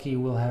we're lucky,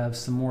 we'll have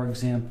some more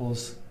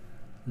examples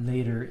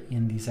later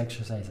in these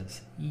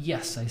exercises.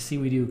 Yes, I see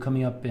we do,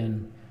 coming up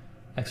in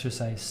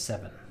exercise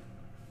 7.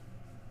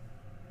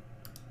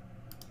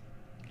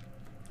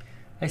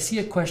 I see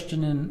a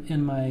question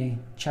in my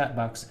chat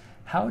box.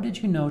 How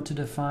did you know to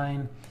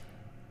define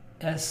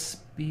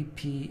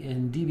SBP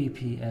and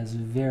DBP as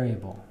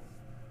variable?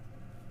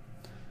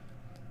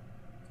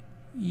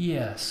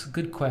 Yes,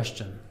 good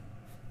question.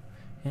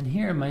 And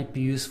here it might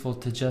be useful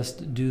to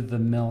just do the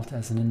melt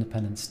as an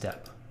independent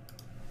step.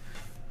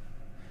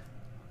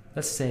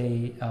 Let's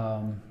say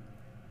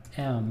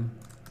M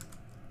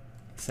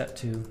set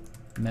to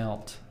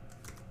melt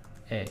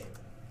A.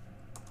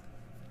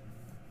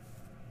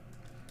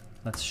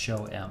 Let's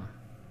show M.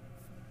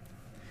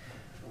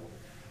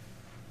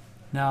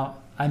 Now,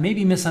 I may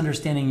be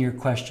misunderstanding your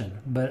question,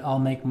 but I'll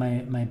make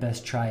my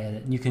best try at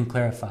it, and you can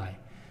clarify.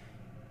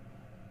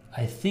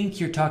 I think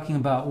you're talking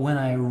about when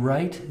I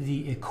write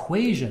the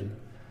equation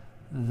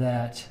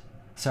that,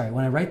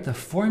 when I write the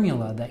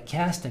formula that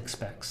CAST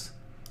expects,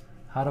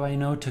 how do I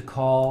know to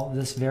call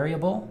this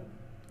variable?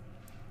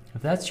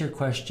 If that's your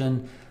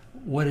question,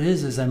 what it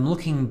is I'm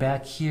looking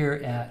back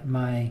here at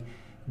my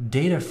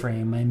data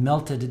frame, my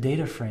melted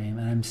data frame,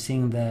 and I'm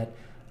seeing that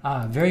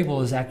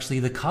variable is actually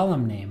the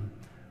column name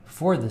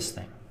for this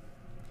thing.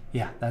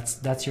 Yeah,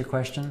 that's your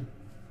question.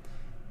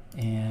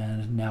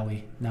 And now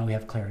we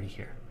have clarity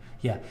here.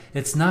 Yeah,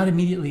 it's not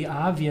immediately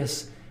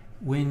obvious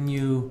when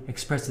you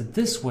express it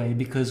this way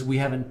because we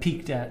haven't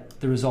peeked at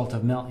the result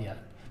of melt yet.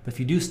 But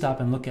if you do stop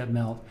and look at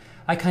melt,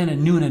 I kind of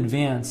knew in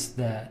advance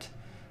that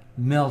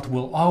melt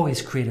will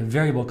always create a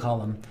variable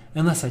column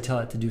unless I tell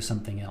it to do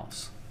something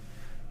else.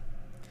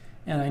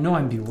 And I know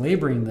I'm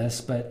belaboring this,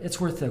 but it's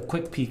worth a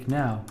quick peek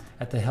now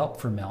at the help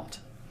for melt.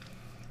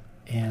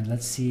 And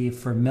let's see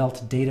for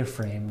melt data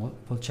frame,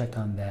 we'll check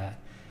on that.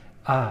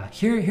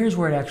 Here's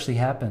where it actually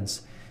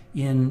happens.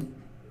 In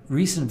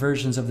recent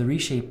versions of the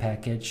reshape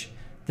package,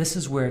 this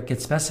is where it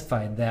gets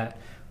specified that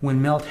when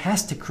melt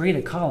has to create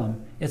a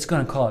column, it's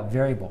going to call it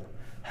variable.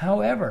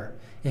 However,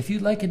 if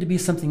you'd like it to be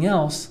something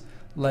else,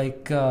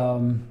 like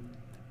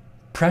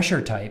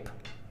pressure type,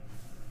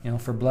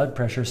 for blood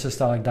pressure,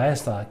 systolic,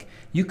 diastolic,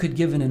 you could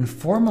give an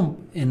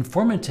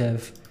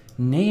informative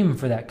name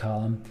for that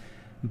column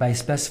by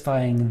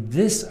specifying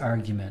this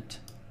argument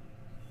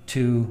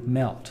to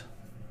melt.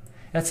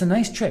 That's a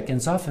nice trick, and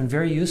it's often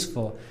very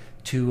useful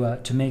to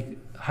make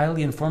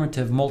highly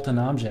informative molten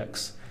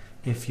objects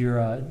if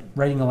you're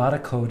writing a lot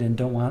of code and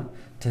don't want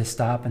to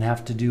stop and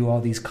have to do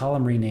all these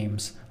column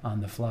renames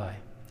on the fly.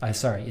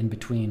 In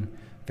between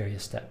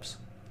various steps.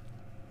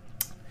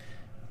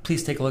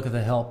 Please take a look at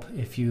the help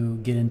if you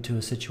get into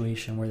a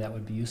situation where that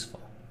would be useful.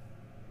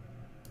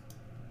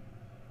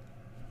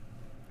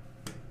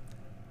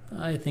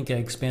 I think I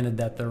expanded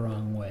that the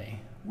wrong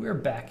way. We're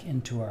back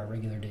into our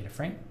regular data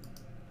frame.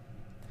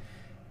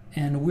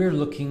 And we're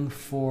looking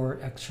for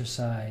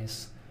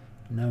exercise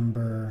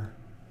number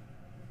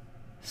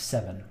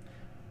 7.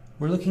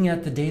 We're looking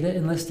at the data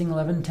in listing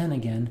 1110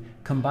 again,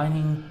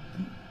 combining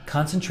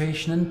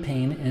concentration and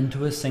pain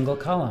into a single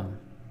column.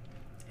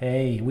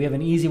 Hey, we have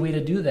an easy way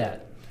to do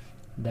that.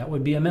 That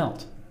would be a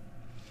melt.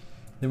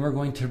 Then we're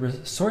going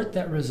to sort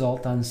that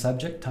result on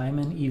subject, time,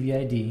 and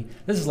EVID.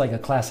 This is like a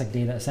classic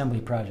data assembly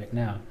project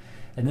now.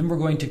 And then we're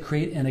going to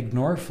create an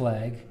ignore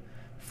flag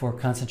for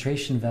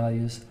concentration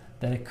values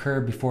that occur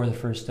before the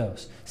first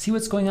dose. See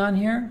what's going on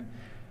here?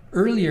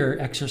 Earlier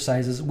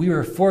exercises, we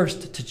were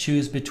forced to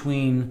choose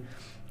between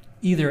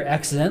either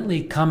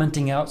accidentally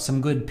commenting out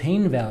some good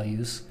pain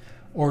values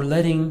or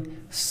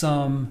letting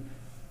some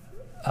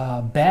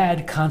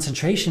bad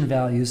concentration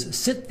values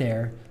sit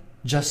there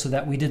just so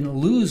that we didn't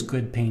lose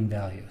good pain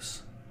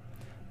values.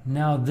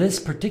 Now this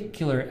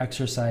particular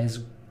exercise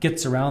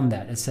gets around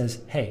that. It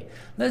says, hey,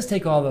 let's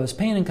take all those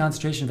pain and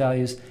concentration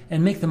values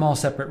and make them all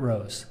separate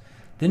rows.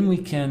 Then we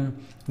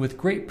can, with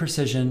great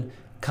precision,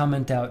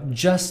 comment out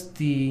just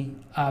the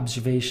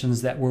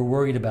observations that we're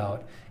worried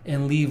about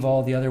and leave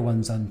all the other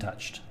ones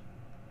untouched.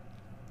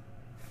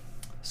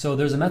 So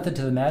there's a method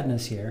to the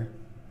madness here,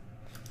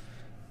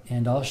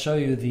 and I'll show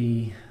you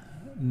the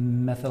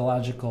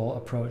methodological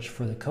approach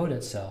for the code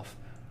itself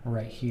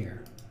right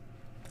here.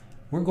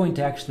 We're going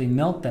to actually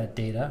melt that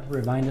data,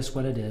 remind us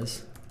what it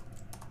is,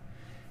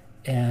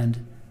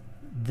 and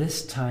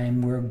this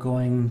time we're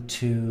going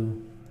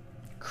to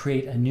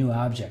create a new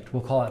object.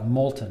 We'll call it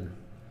molten.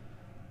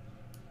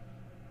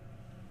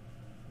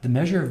 The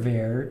measure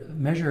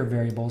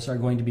variables are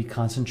going to be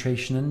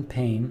concentration and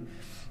pain.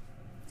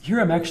 Here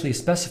I'm actually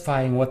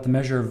specifying what the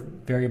measure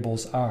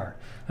variables are.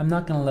 I'm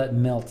not going to let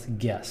melt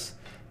guess,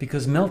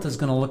 because melt is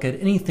going to look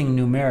at anything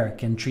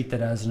numeric and treat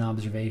that as an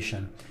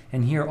observation.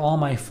 And here all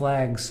my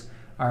flags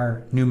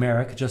are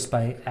numeric just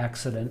by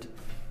accident,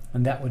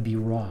 and that would be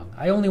wrong.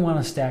 I only want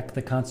to stack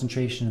the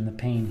concentration and the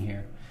pain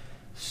here.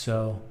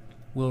 So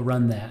we'll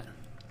run that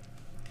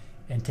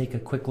and take a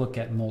quick look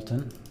at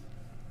molten.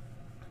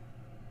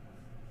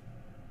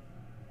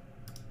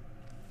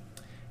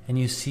 And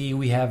you see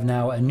we have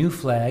now a new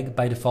flag.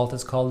 By default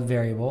it's called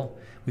variable.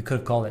 We could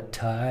have called it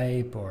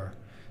type or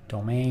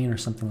domain or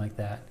something like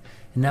that.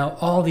 And now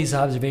all these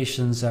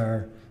observations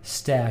are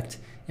stacked,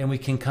 and we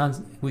can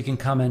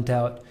comment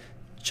out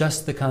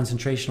just the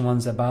concentration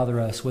ones that bother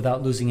us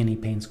without losing any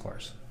pain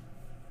scores.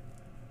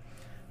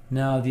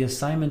 Now the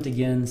assignment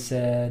again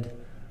said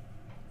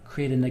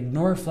create an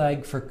ignore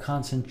flag for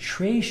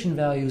concentration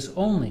values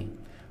only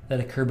that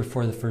occur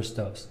before the first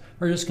dose.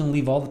 We're just going to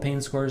leave all the pain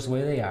scores the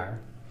way they are.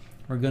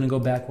 We're going to go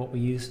back what we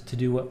used to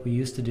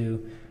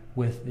do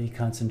with the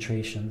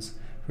concentrations.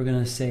 We're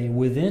going to say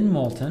within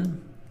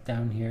molten,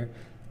 down here,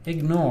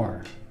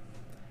 ignore.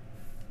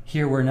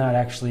 Here we're not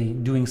actually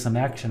doing some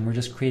action, we're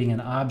just creating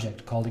an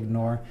object called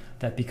ignore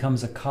that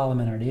becomes a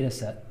column in our data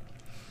set.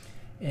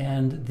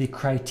 And the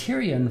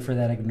criterion for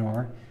that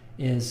ignore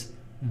is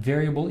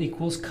variable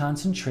equals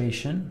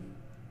concentration.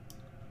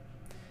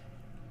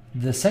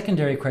 The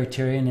secondary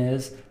criterion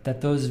is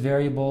that those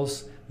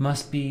variables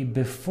must be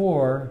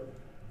before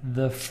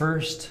the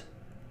first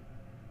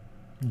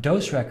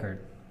dose record,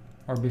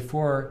 or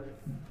before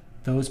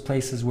those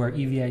places where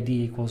EVID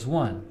equals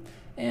 1.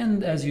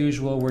 And as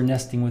usual, we're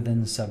nesting within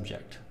the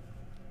subject.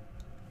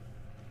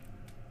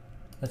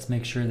 Let's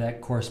make sure that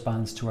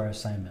corresponds to our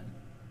assignment.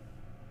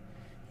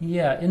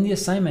 Yeah, in the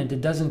assignment, it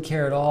doesn't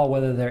care at all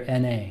whether they're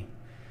NA.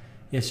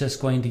 It's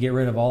just going to get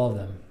rid of all of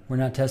them. We're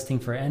not testing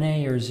for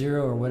NA or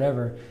 0 or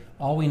whatever.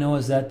 All we know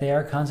is that they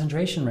are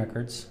concentration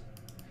records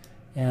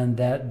and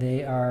that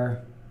they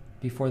are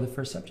before the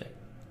first subject.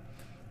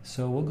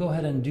 So we'll go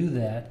ahead and do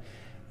that.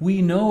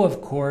 We know,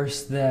 of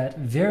course, that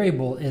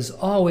variable is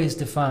always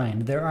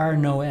defined. There are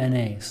no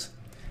NAs.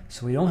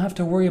 So we don't have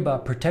to worry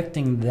about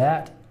protecting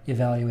that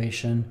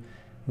evaluation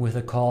with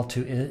a call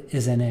to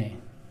is NA.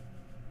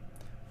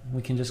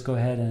 We can just go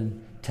ahead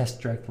and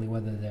test directly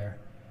whether they're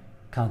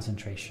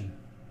concentration.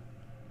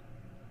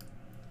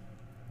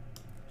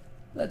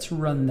 Let's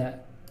run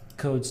that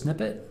code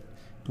snippet.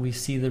 We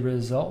see the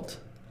result.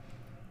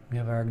 We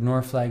have our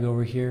ignore flag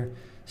over here.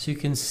 So you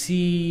can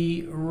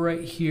see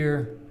right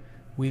here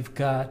we've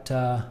got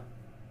an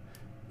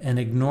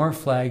ignore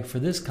flag for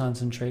this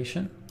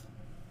concentration.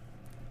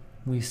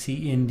 We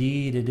see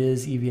indeed it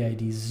is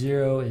EVID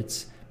 0.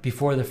 It's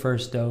before the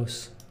first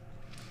dose.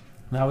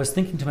 Now I was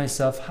thinking to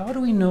myself, how do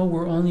we know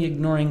we're only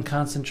ignoring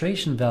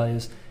concentration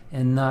values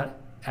and not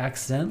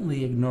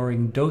accidentally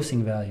ignoring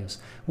dosing values?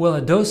 Well,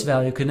 a dose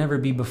value could never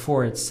be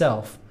before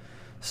itself.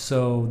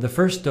 So the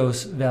first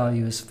dose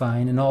value is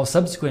fine, and all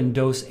subsequent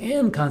dose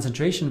and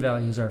concentration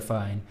values are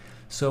fine.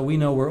 So we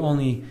know we're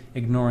only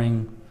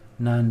ignoring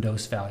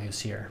non-dose values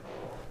here.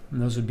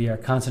 And those would be our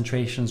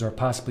concentrations or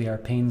possibly our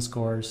pain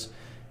scores.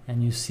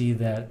 And you see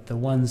that the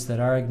ones that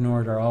are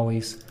ignored are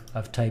always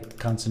of type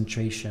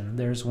concentration.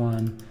 There's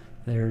one,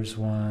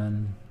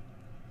 and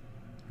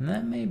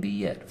that may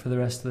be it for the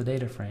rest of the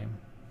data frame.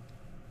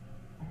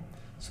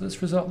 So this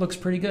result looks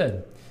pretty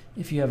good.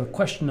 If you have a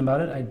question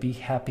about it, I'd be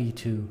happy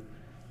to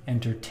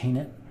entertain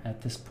it.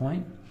 at this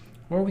point,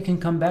 or we can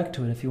come back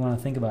to it if you want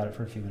to think about it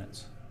for a few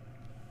minutes.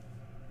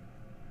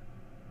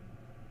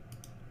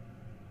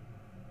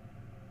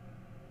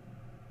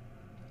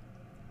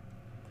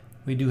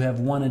 We do have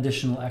one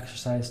additional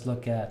exercise to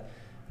look at,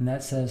 and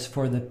that says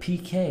for the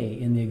pK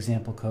in the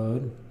example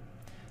code,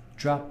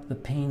 drop the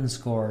pain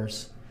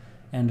scores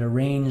and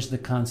arrange the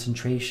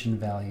concentration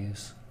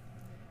values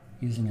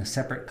using a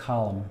separate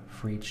column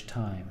for each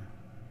time.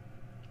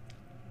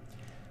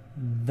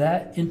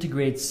 That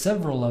integrates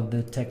several of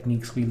the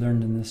techniques we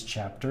learned in this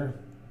chapter.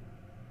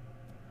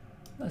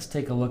 Let's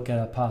take a look at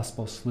a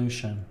possible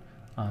solution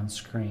on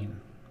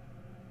screen.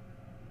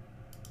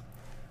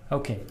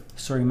 Okay,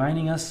 so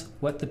reminding us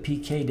what the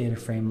pK data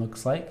frame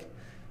looks like.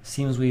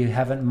 Seems we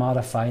haven't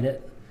modified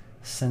it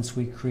since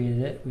we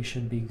created it. We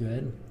should be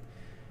good.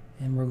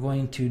 And we're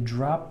going to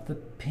drop the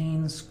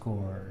pain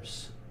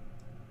scores.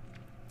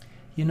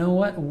 You know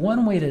what?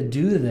 One way to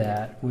do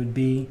that would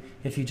be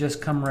if you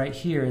just come right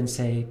here and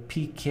say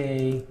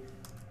pK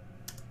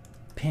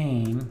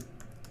pain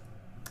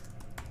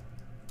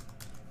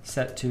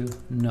set to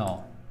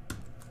null.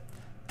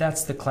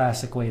 That's the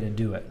classic way to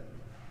do it.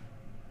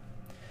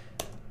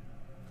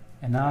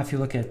 And now if you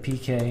look at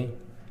pK,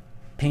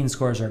 pain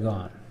scores are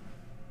gone.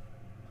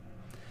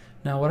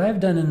 Now what I've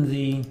done in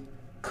the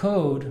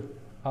code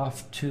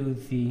off to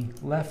the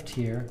left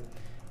here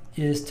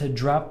is to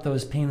drop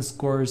those pain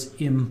scores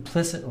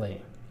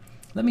implicitly.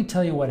 Let me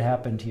tell you what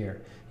happened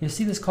here. You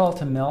see this call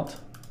to melt?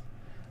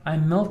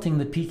 I'm melting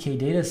the pK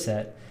data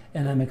set,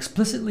 and I'm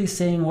explicitly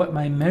saying what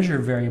my measure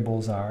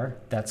variables are,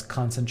 that's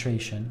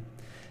concentration,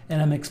 and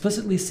I'm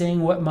explicitly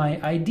saying what my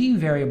ID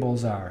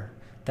variables are,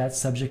 that's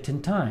subject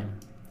and time.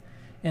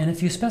 And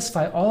if you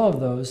specify all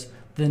of those,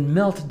 then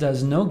melt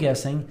does no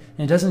guessing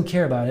and it doesn't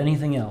care about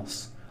anything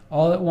else.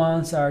 All it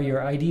wants are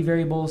your ID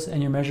variables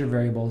and your measure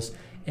variables,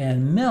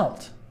 and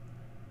melt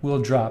will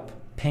drop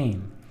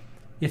pain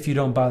if you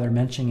don't bother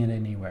mentioning it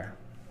anywhere.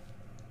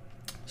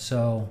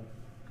 So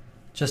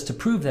just to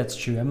prove that's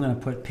true, I'm going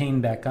to put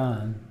pain back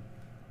on.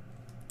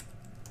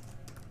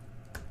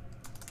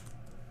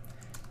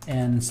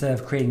 And instead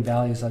of creating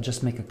values, I'll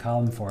just make a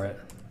column for it.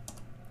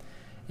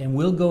 And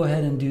we'll go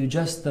ahead and do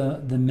just the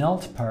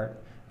melt part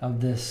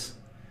of this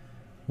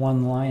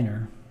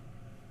one-liner.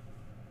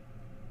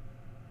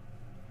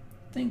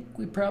 I think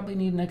we probably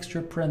need an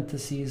extra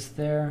parentheses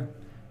there.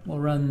 We'll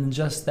run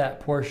just that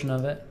portion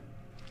of it.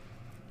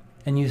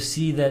 And you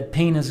see that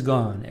pain is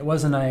gone. It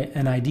wasn't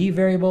an ID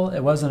variable,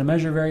 it wasn't a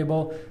measure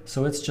variable,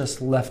 so it's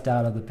just left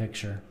out of the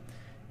picture.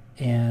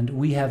 And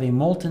we have a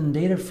molten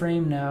data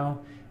frame now,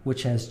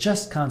 which has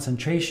just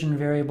concentration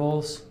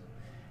variables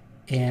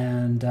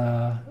and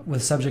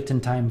with subject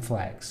and time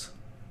flags.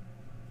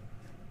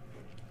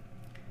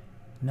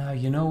 Now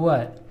you know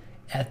what?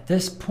 At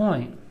this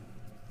point,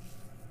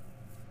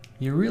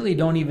 you really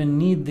don't even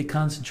need the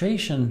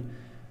concentration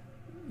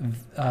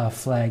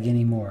flag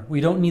anymore. We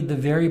don't need the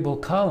variable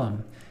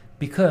column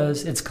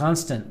because it's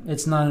constant.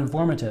 It's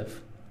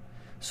non-informative.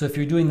 So if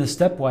you're doing this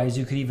stepwise,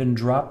 you could even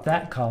drop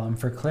that column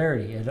for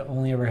clarity. It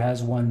only ever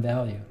has one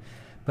value.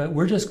 But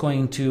we're just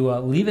going to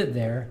leave it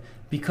there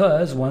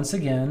because, once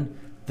again,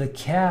 the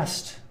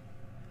cast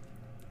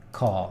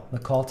call, the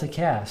call to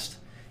cast,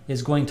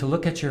 is going to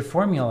look at your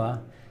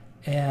formula,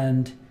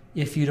 and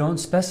if you don't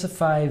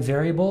specify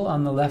variable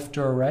on the left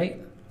or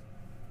right,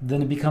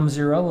 then it becomes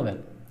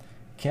irrelevant.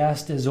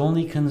 Cast is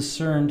only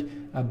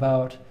concerned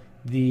about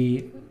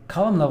the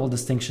column level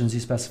distinctions you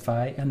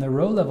specify and the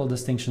row level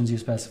distinctions you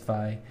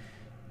specify,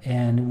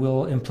 and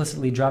will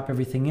implicitly drop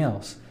everything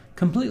else.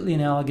 Completely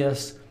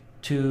analogous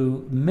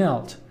to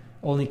melt,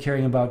 only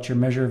caring about your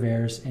measure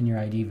vars and your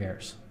ID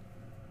vars.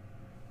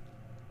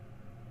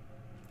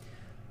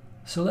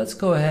 So let's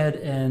go ahead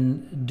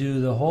and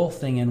do the whole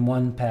thing in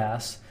one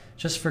pass.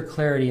 Just for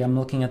clarity, I'm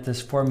looking at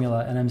this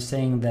formula and I'm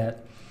saying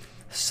that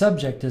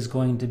subject is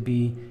going to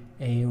be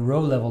a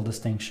row level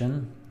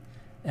distinction,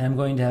 and I'm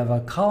going to have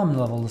a column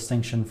level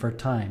distinction for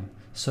time.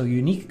 So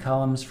unique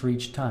columns for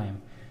each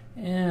time.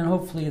 And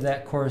hopefully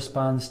that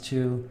corresponds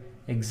to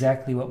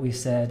exactly what we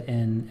said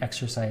in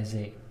exercise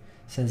 8. It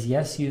says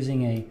yes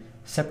using a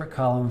separate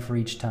column for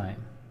each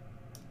time.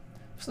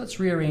 So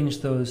let's rearrange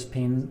those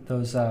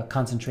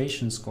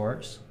concentration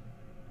scores.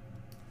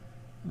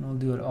 And we'll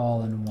do it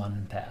all in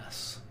one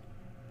pass.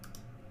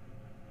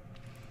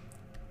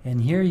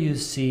 And here you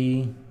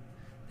see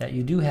that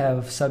you do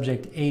have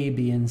subject A,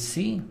 B, and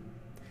C.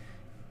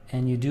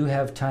 And you do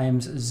have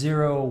times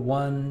 0,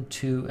 1,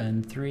 2,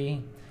 and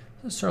 3.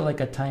 So it's sort of like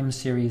a time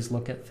series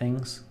look at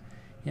things.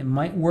 It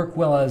might work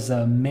well as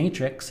a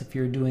matrix if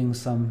you're doing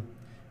some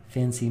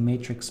fancy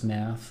matrix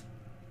math.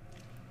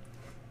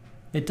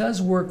 It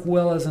does work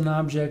well as an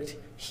object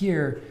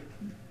here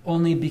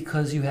only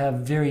because you have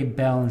very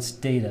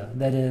balanced data.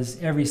 That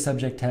is, every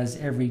subject has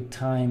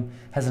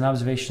an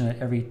observation at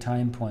every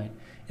time point.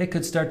 It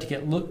could start to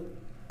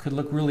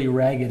look really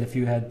ragged if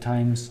you had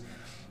times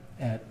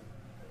at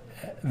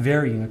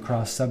varying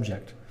across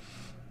subject.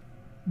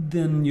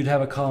 Then you'd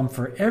have a column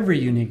for every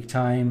unique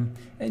time,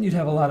 and you'd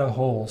have a lot of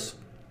holes.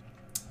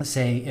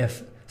 Say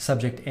if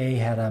subject A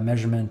had a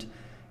measurement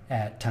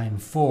at time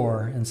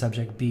 4 and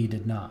subject B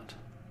did not.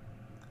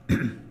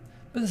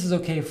 But this is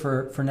okay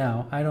for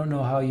now. I don't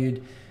know how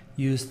you'd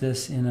use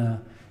this in a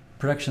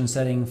production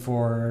setting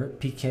for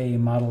PK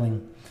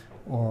modeling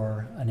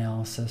or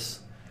analysis,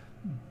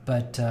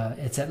 but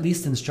it's at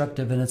least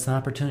instructive, and it's an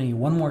opportunity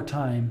one more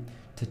time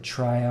to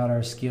try out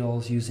our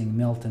skills using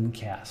melt and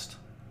cast.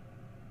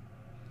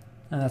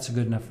 And that's a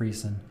good enough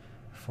reason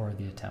for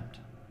the attempt.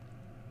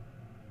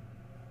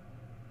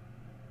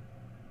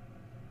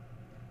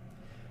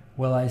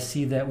 Well, I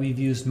see that we've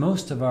used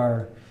most of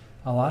our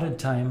allotted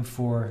time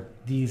for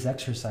these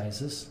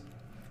exercises.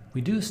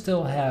 We do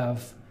still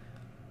have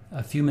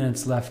a few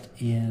minutes left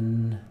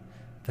in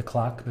the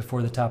clock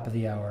before the top of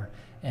the hour,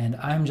 and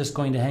I'm just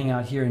going to hang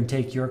out here and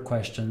take your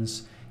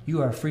questions.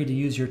 You are free to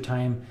use your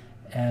time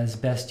as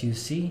best you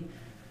see,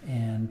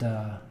 and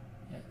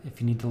if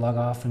you need to log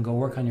off and go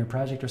work on your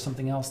project or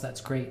something else,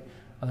 that's great.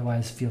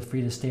 Otherwise, feel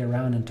free to stay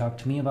around and talk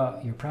to me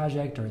about your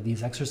project or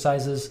these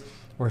exercises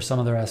or some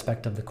other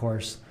aspect of the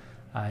course.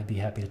 I'd be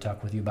happy to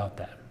talk with you about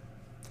that.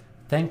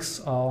 Thanks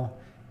all,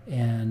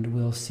 and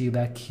we'll see you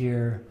back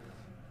here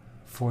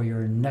for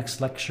your next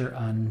lecture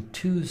on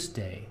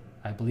Tuesday,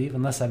 I believe,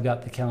 unless I've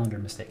got the calendar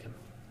mistaken.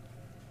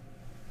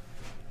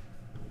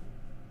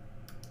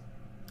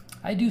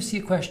 I do see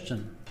a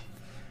question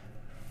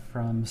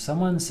from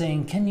someone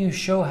saying, can you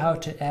show how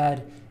to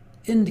add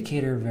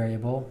indicator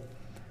variable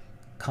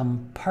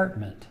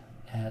compartment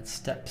at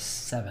step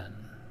 7?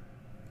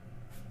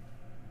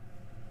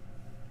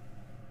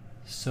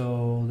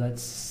 So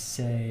let's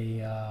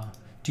say,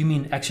 do you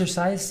mean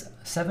exercise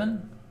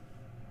 7?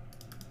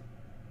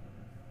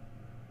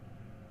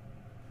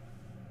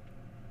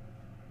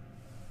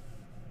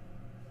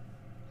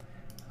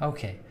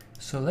 Okay,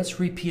 so let's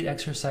repeat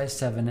exercise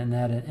 7 and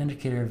add an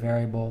indicator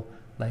variable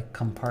like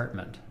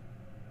compartment.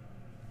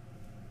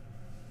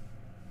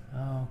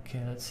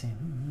 Okay, let's see.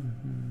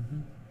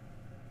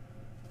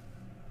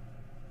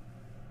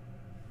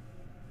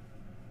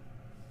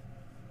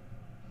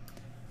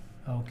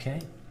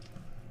 Okay.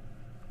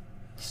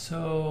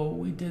 So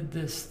we did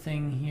this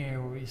thing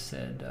here where we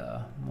said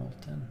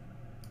molten.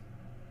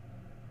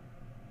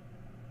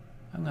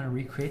 I'm going to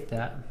recreate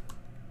that.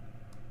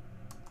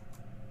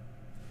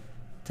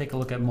 Take a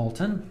look at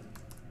molten.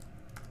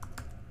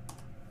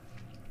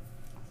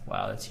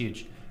 Wow, that's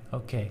huge.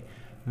 Okay,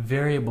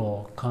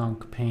 variable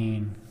conc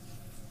pane.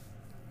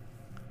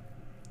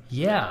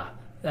 Yeah,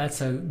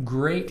 that's a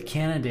great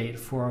candidate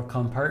for a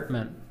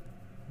compartment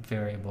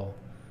variable.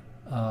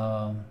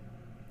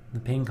 The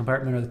pane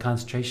compartment or the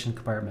concentration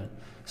compartment.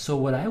 So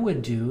what I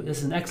would do, this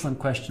is an excellent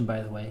question,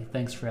 by the way.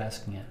 Thanks for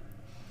asking it.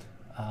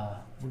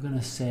 We're going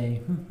to say,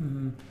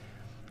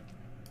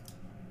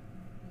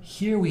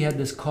 here we had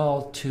this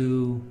call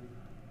to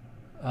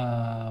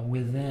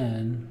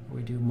within,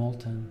 we do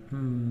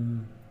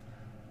molten.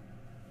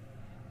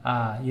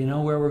 You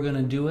know where we're going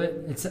to do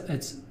it?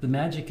 It's the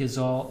magic is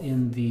all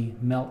in the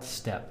melt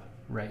step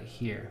right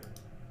here.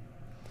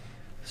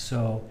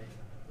 So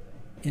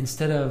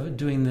instead of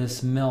doing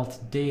this melt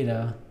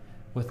data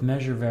with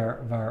measure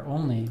var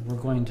only, we're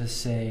going to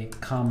say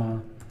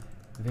comma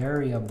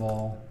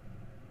variable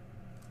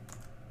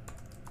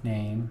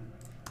name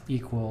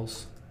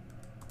equals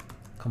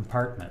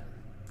compartment.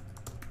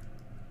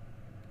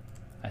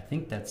 I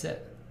think that's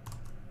it.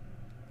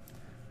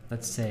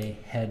 Let's say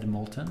head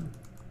molten.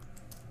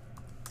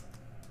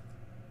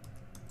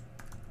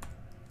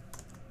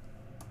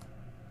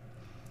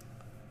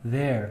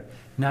 There.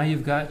 Now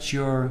you've got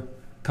your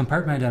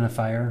compartment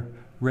identifier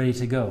ready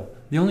to go.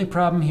 The only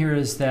problem here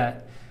is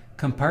that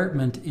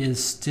compartment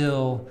is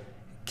still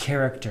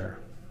character.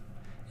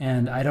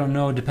 And I don't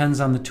know, depends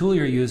on the tool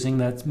you're using.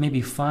 That's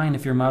maybe fine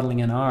if you're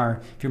modeling in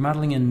R. If you're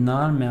modeling in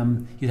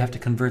non-mem, you'd have to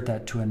convert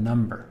that to a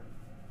number.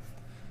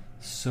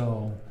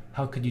 So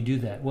how could you do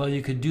that? Well,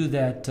 you could do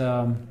that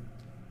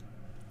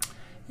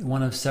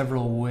one of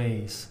several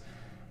ways.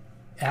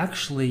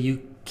 Actually,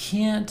 you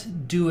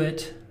can't do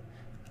it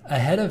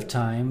ahead of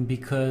time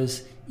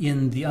because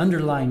in the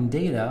underlying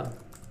data,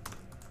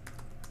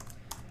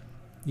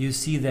 you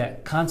see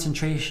that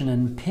concentration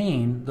and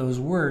pane, those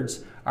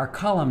words, are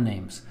column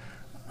names.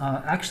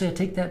 Actually, I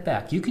take that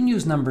back. You can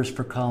use numbers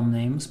for column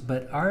names,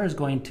 but R is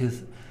going to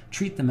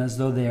treat them as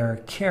though they are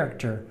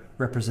character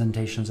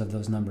representations of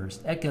those numbers.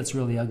 That gets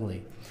really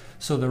ugly.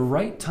 So the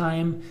right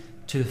time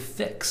to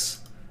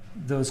fix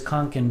those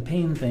conc and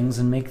pane things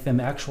and make them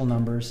actual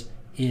numbers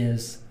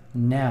is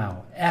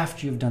now,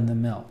 after you've done the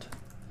melt.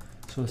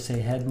 So we'll say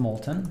head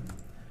molten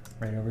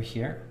right over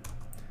here.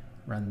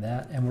 Run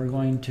that, and we're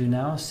going to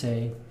now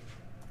say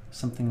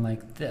something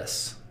like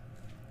this.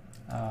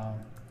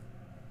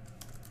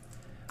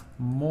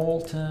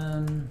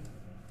 Molten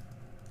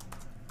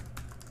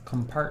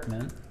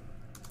compartment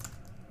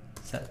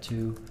set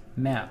to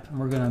map. And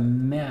we're going to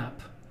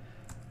map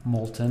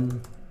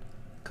molten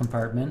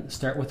compartment.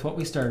 Start with what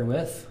we started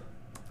with.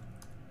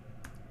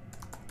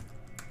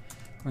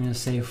 We're going to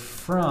say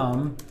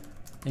from,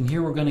 and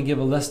here we're going to give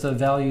a list of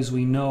values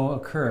we know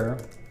occur.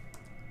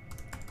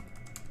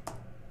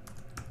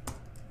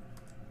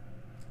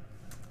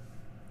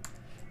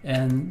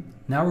 And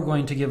now we're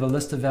going to give a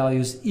list of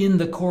values in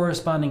the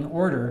corresponding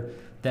order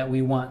that we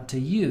want to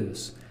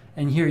use.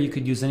 And here you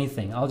could use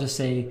anything. I'll just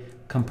say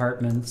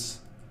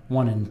compartments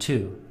 1 and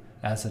 2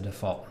 as a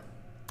default.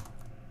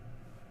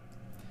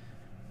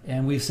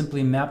 And we've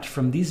simply mapped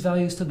from these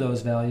values to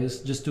those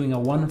values, just doing a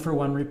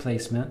one-for-one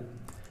replacement.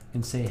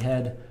 And say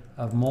head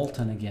of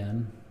molten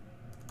again.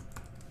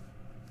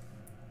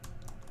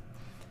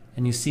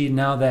 And you see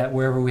now that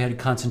wherever we had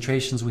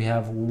concentrations, we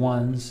have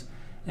 1s.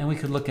 And we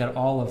could look at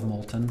all of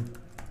molten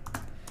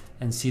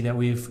and see that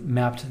we've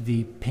mapped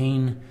the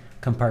pain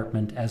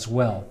compartment as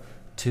well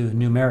to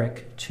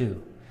numeric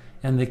 2.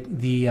 And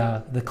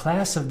the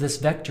class of this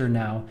vector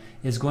now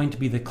is going to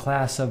be the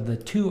class of the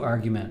 2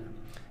 argument.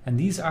 And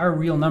these are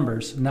real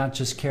numbers, not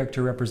just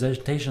character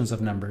representations of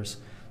numbers.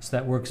 So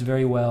that works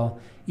very well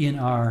in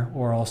R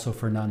or also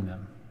for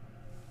non-mem.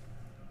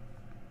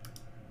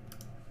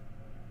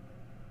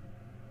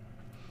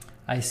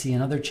 I see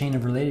another chain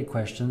of related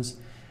questions.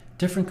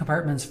 Different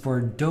compartments for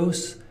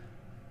dose,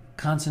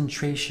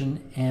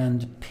 concentration,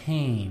 and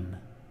pain.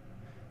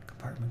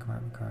 Compartment.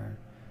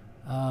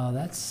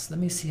 Let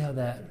me see how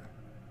that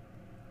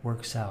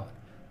works out.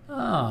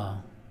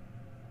 Oh,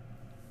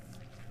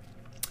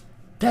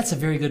 that's a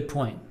very good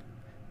point,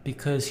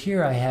 because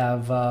here I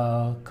have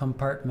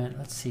compartment.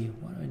 Let's see,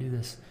 why do I do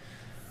this?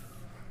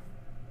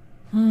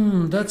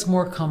 That's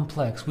more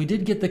complex. We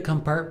did get the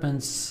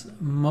compartments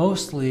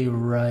mostly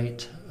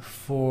right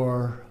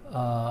for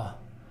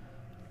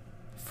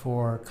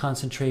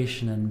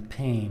concentration and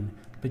pain,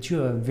 but you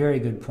have a very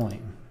good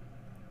point.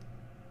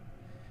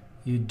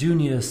 You do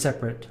need a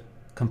separate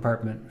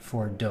compartment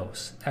for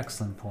dose.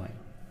 Excellent point.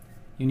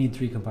 You need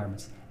 3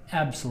 compartments.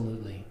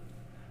 Absolutely.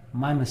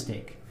 My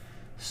mistake.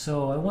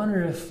 So I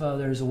wonder if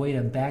there's a way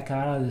to back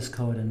out of this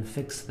code and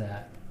fix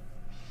that.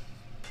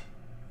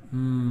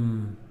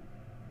 Not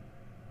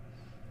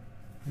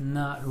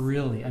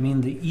really. I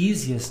mean, the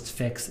easiest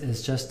fix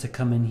is just to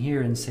come in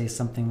here and say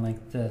something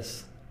like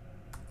this.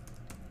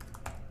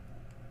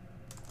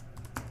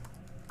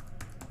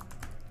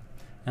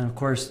 And of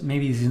course,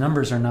 maybe these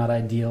numbers are not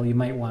ideal. You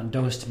might want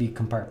dose to be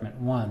compartment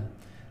 1,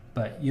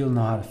 but you'll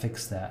know how to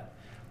fix that.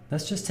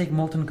 Let's just take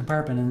molten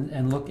compartment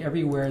and look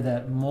everywhere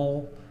that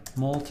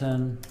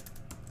molten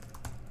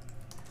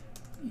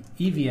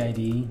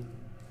EVID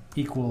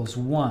equals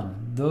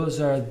 1.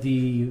 Those are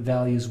the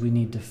values we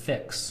need to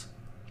fix.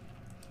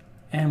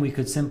 And we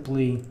could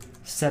simply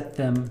set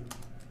them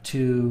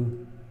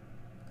to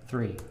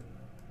 3.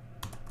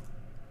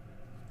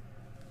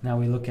 Now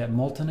we look at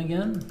molten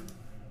again.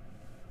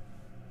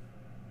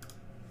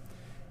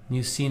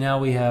 You see now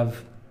we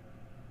have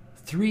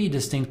 3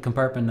 distinct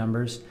compartment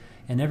numbers,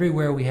 and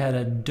everywhere we had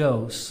a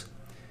dose,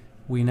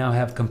 we now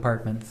have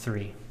compartment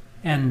 3,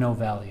 and no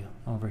value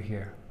over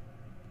here.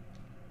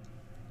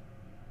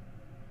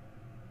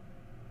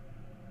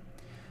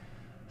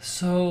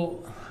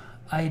 So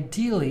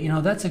ideally,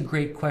 that's a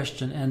great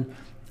question, and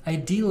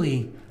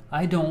ideally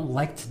I don't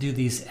like to do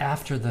these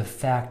after the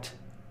fact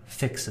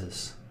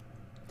fixes.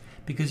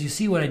 Because you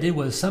see what I did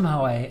was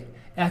somehow I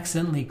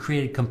accidentally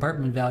created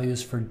compartment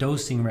values for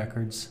dosing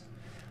records,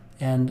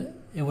 and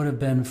it would have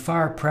been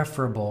far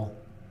preferable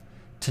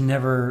to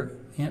never,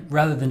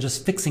 rather than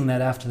just fixing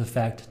that after the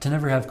fact, to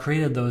never have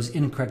created those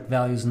incorrect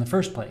values in the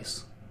first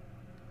place.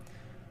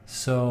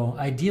 So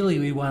ideally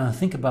we want to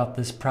think about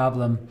this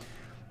problem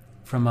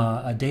from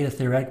a data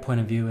theoretic point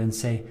of view and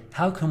say,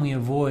 how can we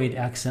avoid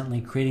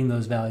accidentally creating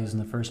those values in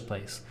the first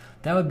place?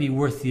 That would be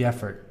worth the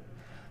effort,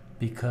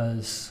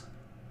 because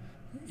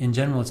in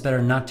general it's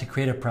better not to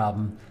create a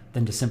problem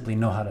than to simply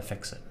know how to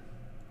fix it.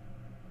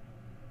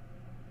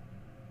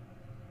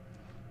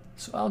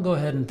 So I'll go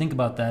ahead and think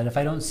about that. If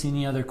I don't see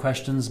any other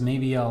questions,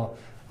 maybe I'll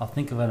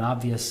think of an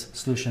obvious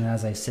solution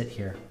as I sit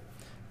here.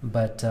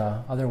 But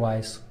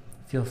otherwise,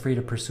 feel free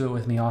to pursue it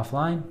with me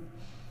offline,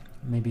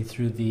 maybe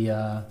through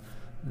the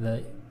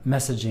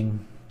messaging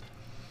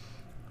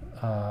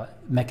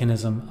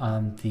mechanism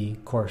on the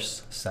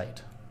course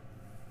site.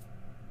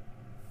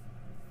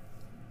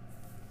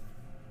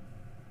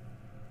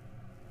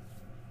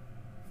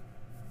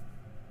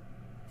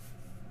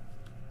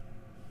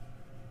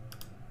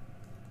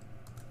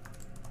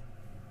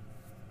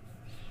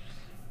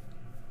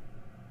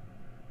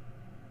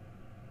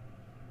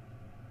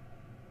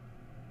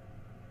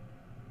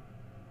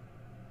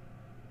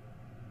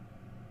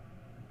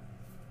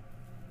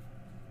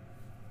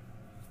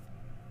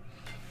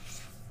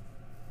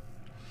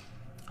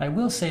 I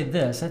will say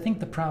this, I think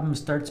the problem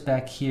starts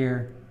back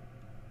here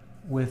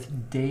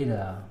with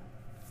data,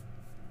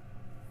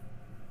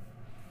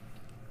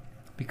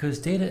 because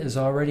data is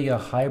already a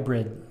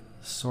hybrid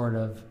sort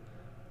of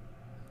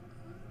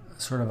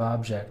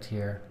object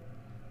here.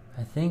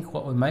 I think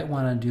what we might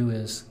want to do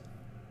is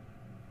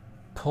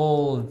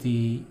pull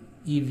the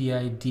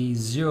EVID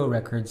 0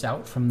 records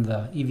out from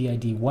the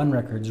EVID 1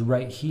 records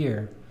right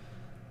here,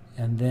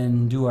 and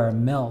then do our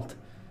melt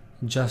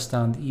just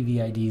on the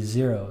EVID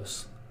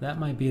 0s. That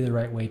might be the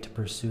right way to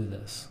pursue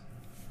this.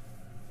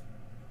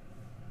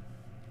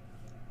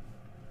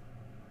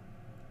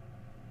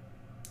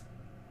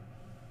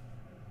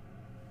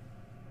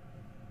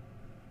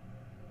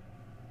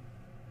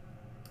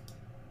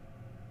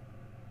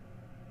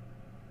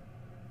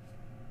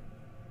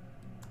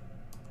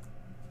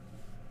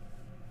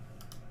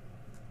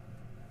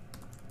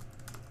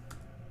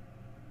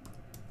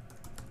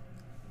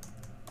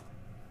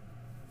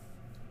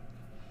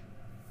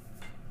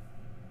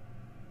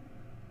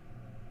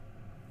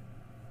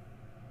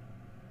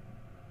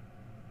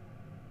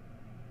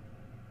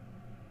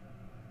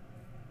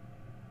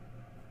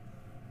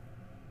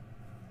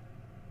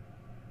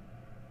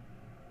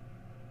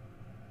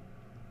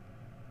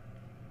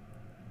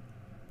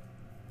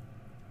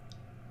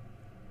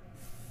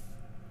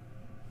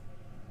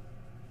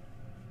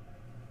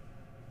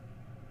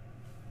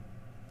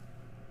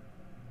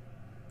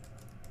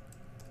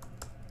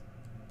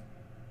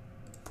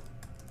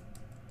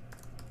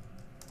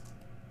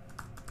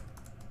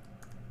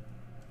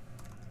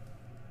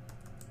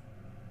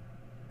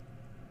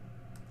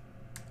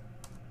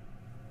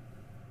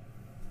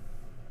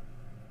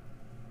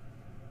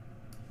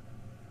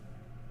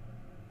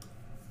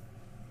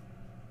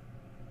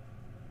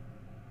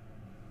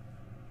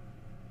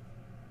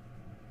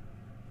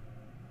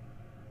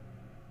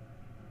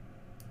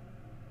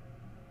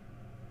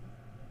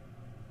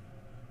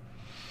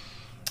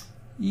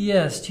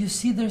 Yes, do you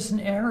see there's an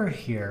error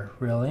here,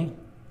 really?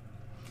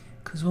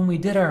 Because when we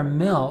did our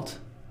melt,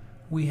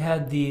 we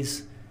had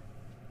these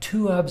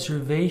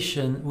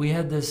we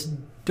had this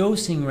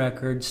dosing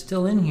record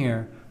still in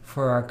here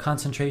for our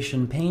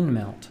concentration pain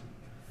melt.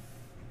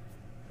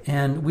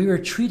 And we were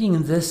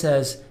treating this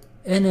as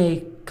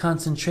Na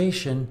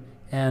concentration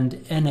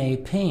and Na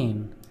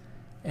pain.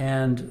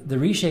 And the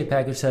reshape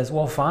package says,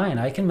 well, fine,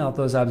 I can melt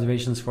those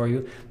observations for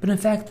you. But in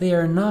fact, they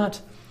are not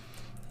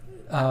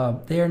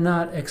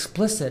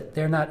explicit.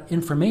 They're not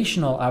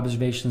informational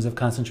observations of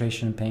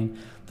concentration and pain.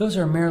 Those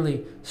are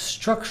merely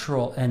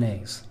structural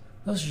NAs.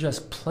 Those are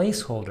just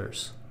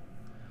placeholders.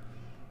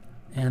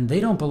 And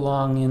they don't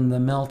belong in the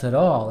melt at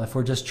all if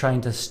we're just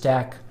trying to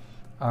stack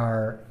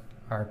our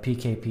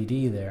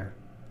PKPD there.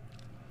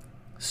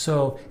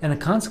 So, and a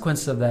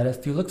consequence of that,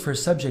 if you look for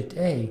subject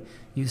A,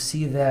 you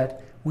see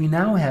that we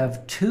now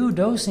have 2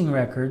 dosing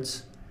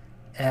records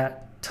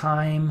at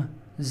time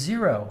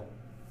 0.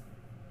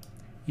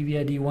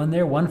 EVID1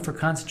 there, one for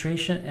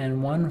concentration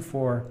and one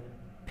for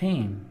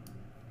pain.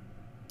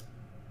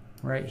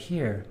 Right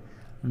here.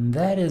 And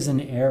that is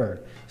an error.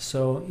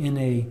 So in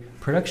a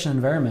production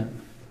environment,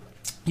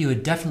 you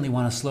would definitely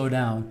want to slow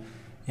down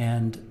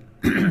and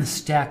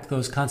stack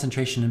those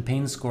concentration and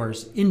pain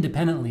scores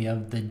independently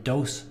of the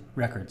dose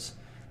records.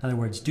 In other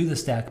words, do the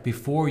stack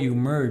before you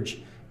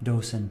merge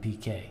dose and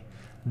PK.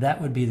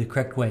 That would be the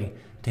correct way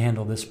to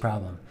handle this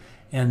problem.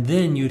 And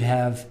then you'd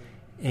have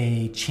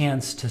a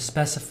chance to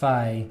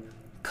specify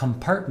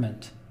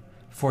compartment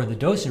for the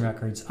dosing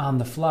records on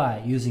the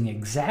fly using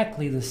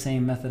exactly the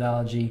same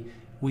methodology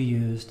we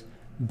used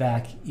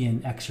back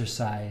in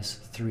exercise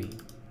 3.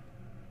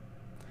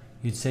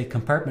 You'd say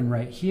compartment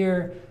right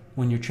here.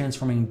 When you're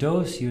transforming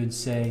dose, you would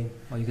say,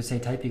 well, you could say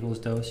type equals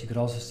dose. You could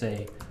also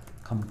say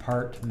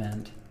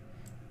compartment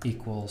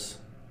equals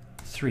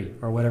 3,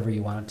 or whatever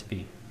you want it to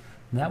be.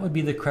 And that would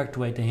be the correct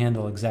way to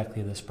handle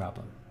exactly this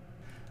problem.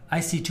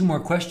 I see 2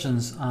 more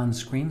questions on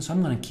screen, so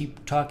I'm going to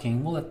keep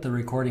talking. We'll let the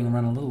recording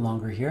run a little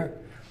longer here.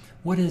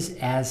 What is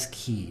as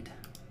keyed?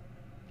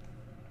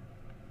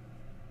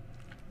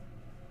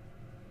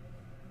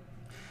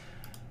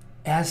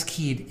 As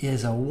keyed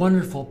is a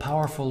wonderful,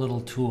 powerful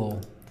little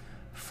tool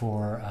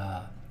for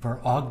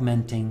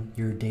augmenting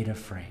your data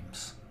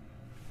frames.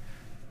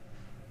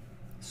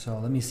 So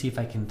let me see if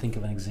I can think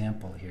of an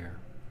example here.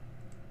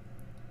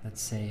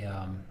 Let's say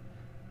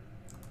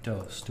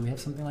dose. Do we have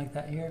something like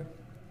that here?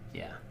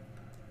 Yeah.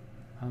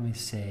 Let me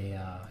say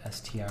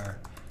str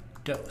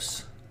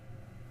dose.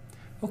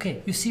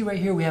 Okay, you see right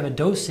here we have a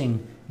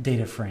dosing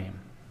data frame.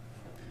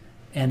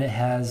 And it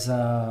has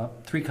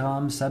 3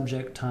 columns,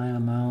 subject, time,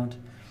 amount.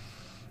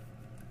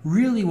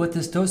 Really what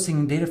this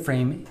dosing data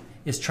frame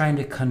is trying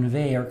to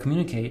convey or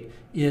communicate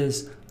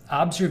is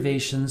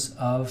observations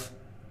of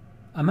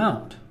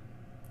amount.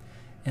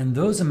 And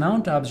those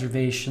amount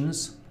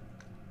observations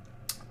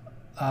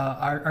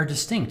are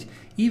distinct.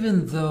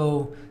 Even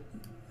though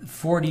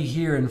 40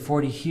 here and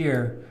 40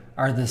 here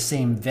are the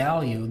same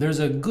value, there's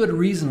a good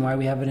reason why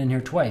we have it in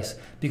here twice.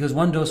 Because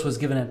one dose was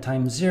given at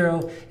time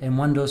 0 and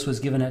one dose was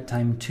given at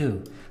time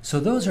 2. So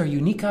those are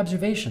unique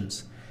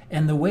observations.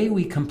 And the way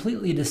we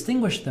completely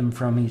distinguish them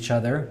from each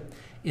other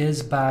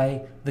is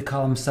by the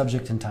column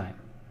subject and time.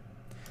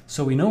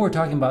 So we know we're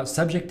talking about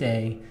subject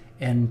A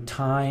and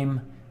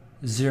time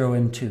 0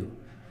 and 2.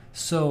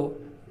 So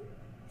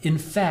in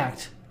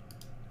fact,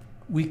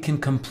 we can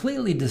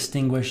completely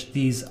distinguish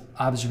these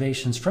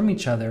observations from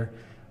each other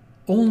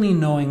only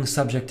knowing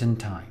subject and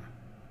time.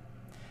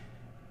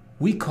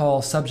 We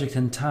call subject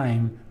and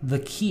time the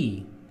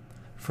key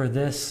for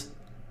this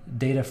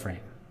data frame.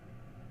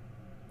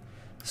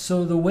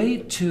 So the way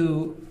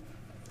to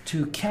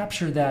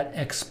capture that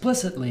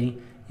explicitly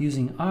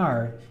using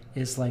R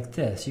is like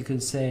this. You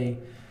could say,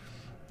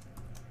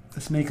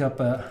 let's make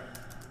up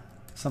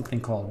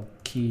something called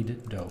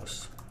keyed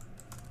dose.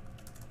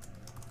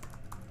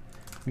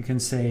 We can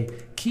say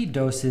keyed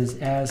dose is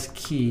as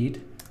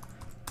keyed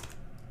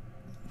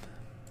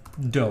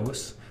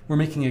dose. We're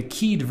making a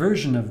keyed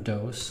version of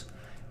dose,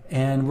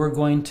 and we're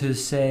going to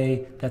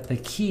say that the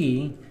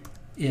key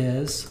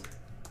is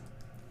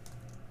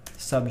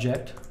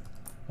subject,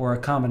 or a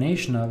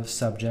combination of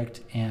subject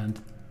and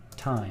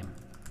time.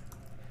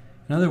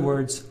 In other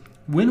words,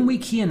 when we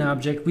key an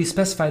object, we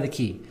specify the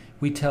key.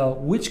 We tell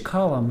which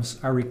columns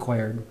are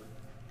required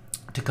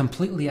to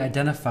completely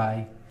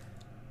identify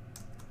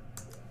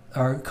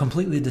or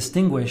completely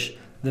distinguish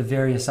the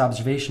various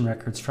observation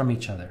records from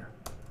each other.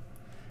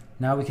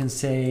 Now we can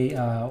say,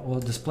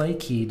 we'll display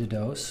keyed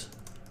dose.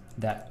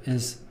 That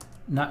is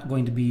not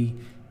going to be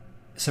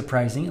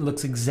surprising. It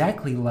looks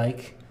exactly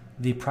like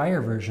the prior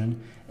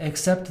version,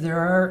 except there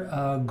are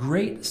a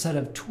great set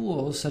of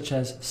tools such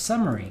as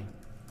summary,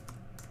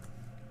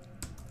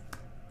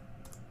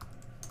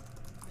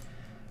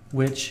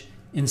 which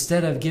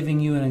instead of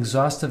giving you an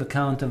exhaustive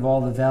account of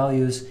all the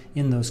values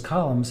in those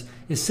columns,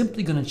 is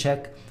simply going to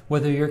check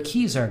whether your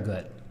keys are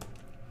good.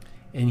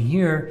 And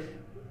here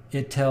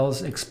it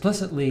tells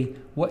explicitly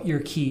what your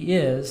key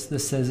is.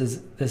 This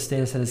says this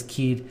data set is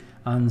keyed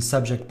on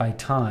subject by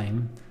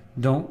time.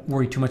 Don't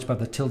worry too much about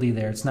the tilde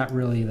there. It's not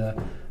really a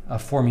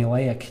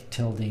formulaic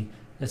tilde.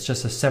 It's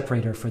just a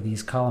separator for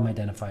these column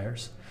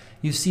identifiers.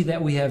 You see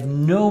that we have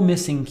no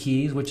missing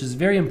keys, which is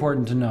very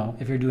important to know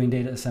if you're doing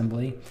data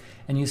assembly.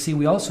 And you see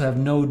we also have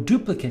no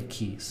duplicate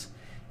keys.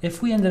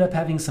 If we ended up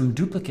having some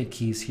duplicate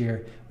keys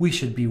here, we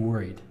should be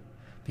worried,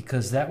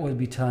 because that would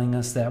be telling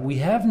us that we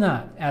have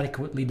not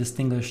adequately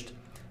distinguished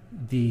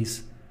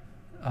these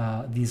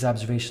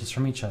observations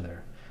from each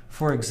other.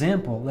 For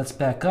example, let's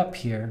back up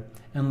here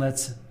and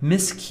let's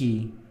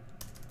miskey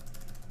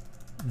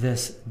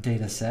this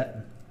data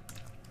set.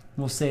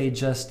 We'll say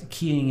just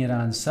keying it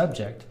on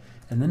subject.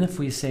 And then if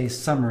we say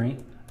summary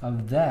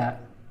of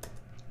that,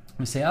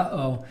 we say,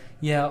 uh-oh,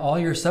 yeah, all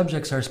your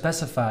subjects are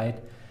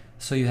specified,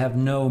 so you have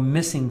no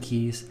missing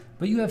keys,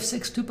 but you have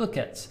 6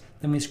 duplicates.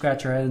 Then we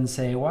scratch our head and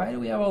say, why do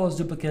we have all those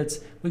duplicates?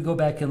 We go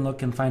back and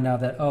look and find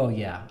out that, oh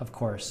yeah, of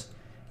course.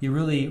 You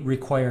really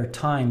require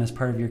time as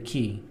part of your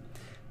key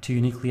to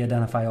uniquely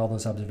identify all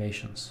those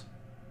observations.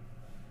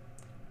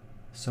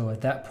 So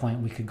at that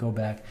point, we could go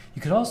back.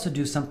 You could also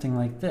do something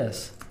like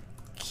this.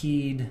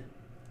 Keyed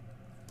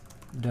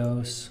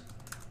dose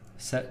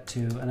set to,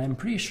 and I'm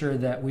pretty sure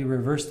that we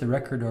reverse the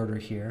record order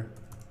here.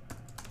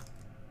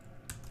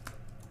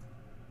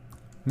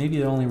 Maybe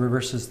it only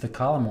reverses the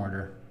column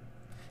order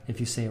if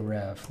you say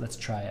rev. Let's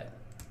try it.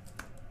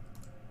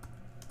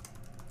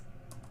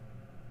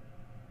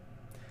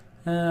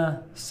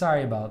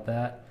 Sorry about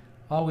that.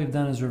 All we've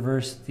done is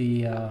reverse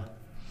the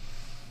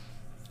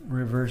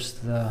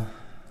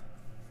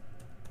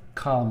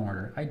column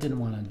order. I didn't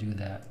want to do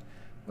that.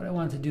 What I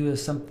want to do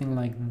is something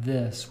like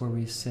this, where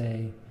we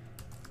say,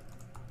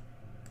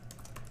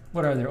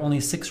 what are there? Only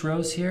 6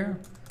 rows here?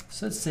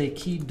 So let's say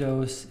keyed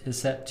dose is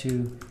set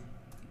to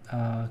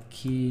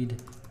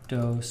keyed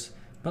dose,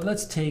 but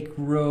let's take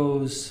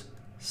rows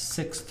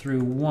 6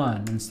 through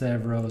 1 instead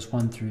of rows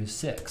 1 through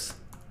 6.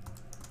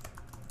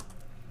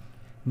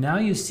 Now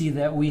you see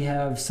that we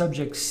have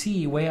subject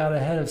C way out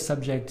ahead of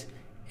subject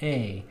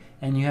A,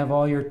 and you have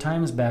all your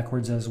times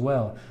backwards as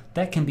well.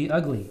 That can be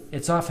ugly.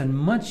 It's often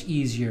much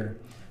easier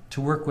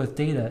to work with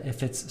data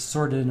if it's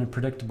sorted in a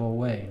predictable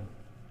way.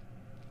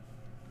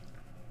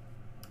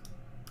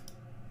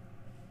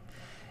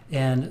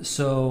 And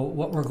so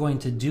what we're going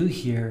to do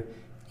here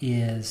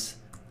is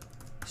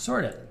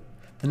sort it.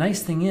 The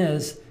nice thing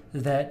is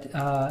that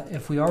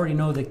if we already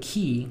know the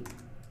key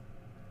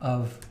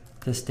of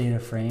this data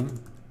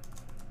frame,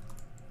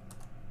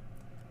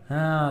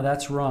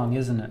 that's wrong,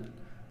 isn't it?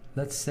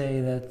 Let's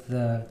say that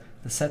the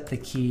set the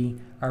key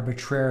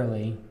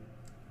arbitrarily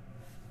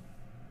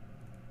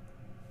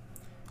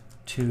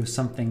to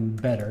something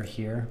better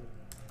here.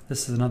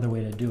 This is another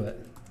way to do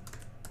it.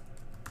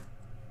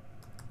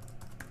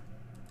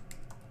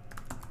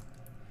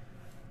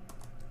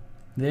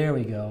 There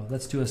we go.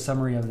 Let's do a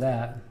summary of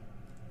that.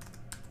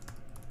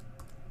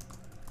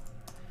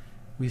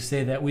 We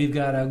say that we've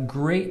got a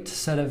great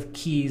set of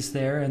keys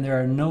there, and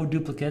there are no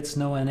duplicates,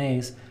 no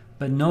NAs,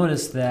 but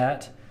notice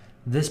that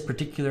this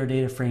particular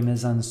data frame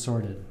is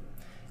unsorted.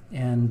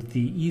 And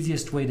the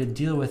easiest way to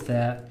deal with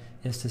that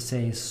is to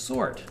say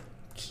sort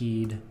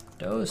keyed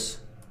dose,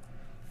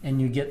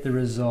 and you get the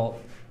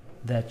result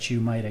that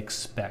you might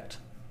expect.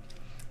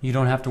 You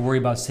don't have to worry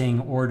about saying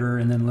order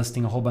and then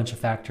listing a whole bunch of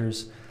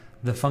factors.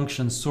 The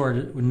function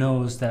sort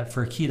knows that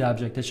for a keyed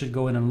object, it should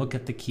go in and look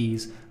at the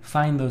keys,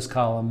 find those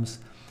columns,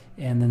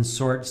 and then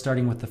sort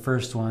starting with the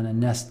first one and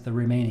nest the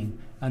remaining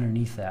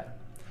underneath that.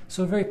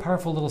 So a very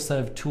powerful little set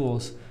of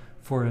tools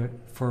for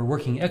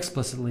working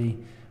explicitly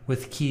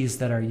with keys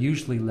that are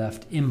usually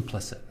left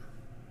implicit.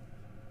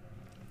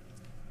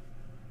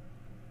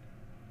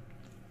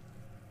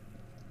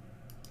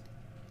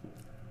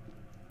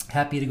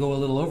 Happy to go a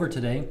little over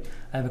today.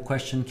 I have a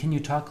question. Can you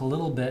talk a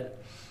little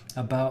bit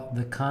about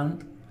the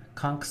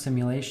conc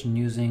simulation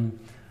using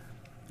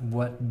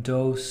what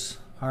dose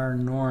R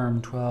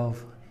norm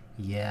 12?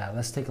 Yeah,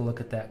 let's take a look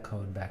at that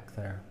code back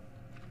there.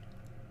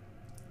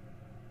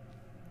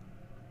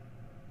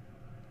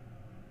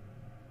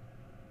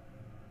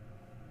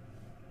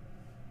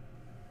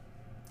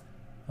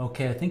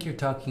 Okay, I think you're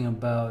talking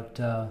about,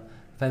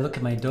 if I look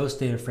at my dose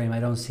data frame, I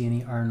don't see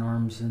any R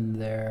norms in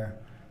there.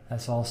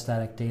 That's all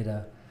static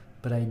data.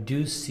 But I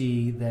do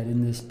see that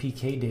in this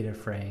PK data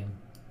frame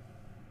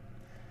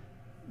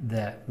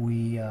that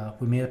we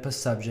made up a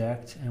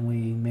subject and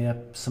we made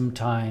up some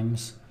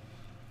times,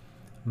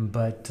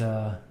 but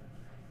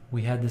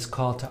we had this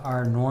call to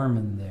R norm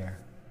in there.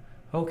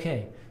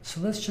 Okay,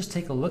 so let's just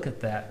take a look at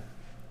that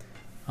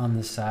on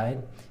the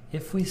side.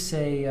 If we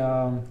say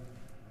R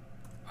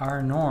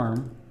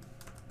norm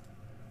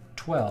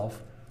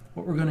 12,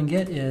 what we're going to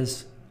get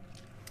is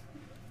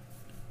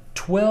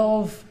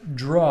 12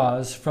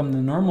 draws from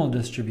the normal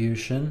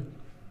distribution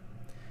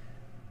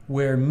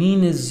where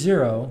mean is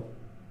 0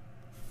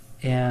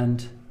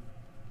 and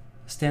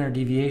standard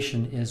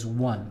deviation is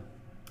 1.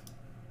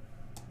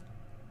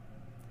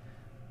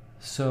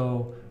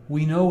 So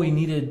we know we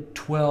needed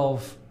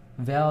 12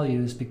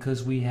 values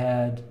because we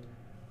had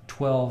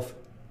 12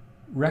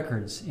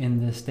 records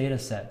in this data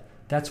set.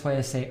 That's why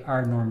I say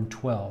R norm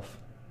 12.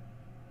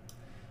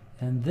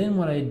 And then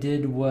what I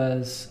did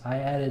was I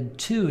added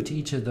 2 to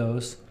each of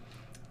those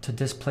to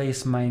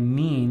displace my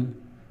mean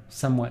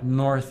somewhat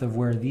north of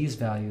where these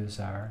values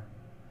are.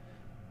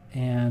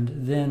 And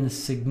then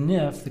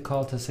signif, the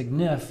call to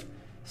signif,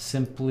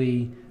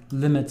 simply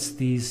limits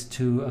these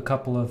to a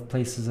couple of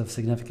places of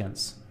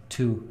significance,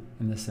 2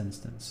 in this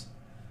instance.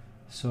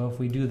 So if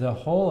we do the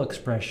whole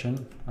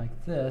expression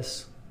like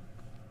this,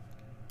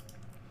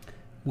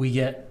 we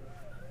get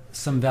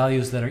some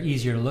values that are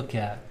easier to look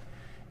at.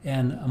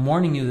 And I'm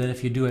warning you that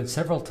if you do it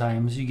several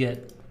times, you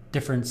get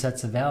different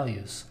sets of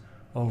values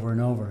over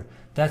and over.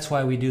 That's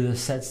why we do the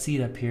set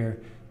seed up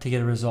here to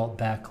get a result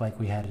back like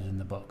we had it in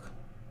the book.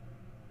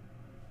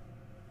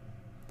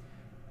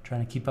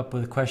 Trying to keep up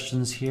with the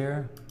questions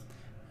here.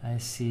 I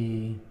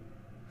see,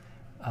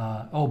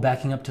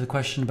 backing up to the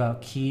question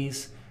about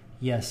keys.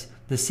 Yes,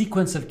 the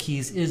sequence of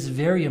keys is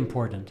very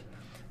important.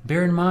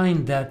 Bear in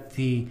mind that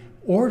the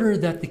order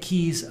that the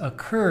keys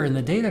occur in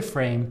the data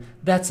frame,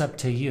 that's up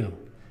to you.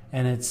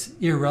 And it's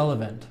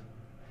irrelevant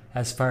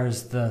as far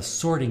as the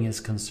sorting is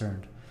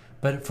concerned.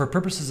 But for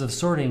purposes of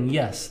sorting,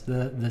 yes,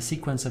 the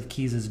sequence of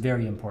keys is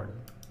very important.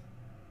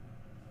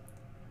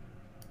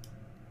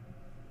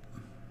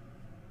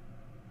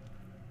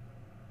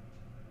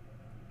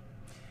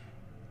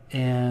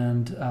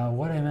 And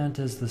what I meant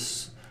is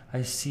this,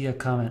 I see a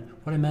comment.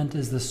 What I meant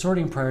is the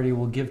sorting priority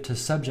will give to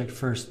subject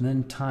first and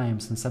then time,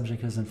 since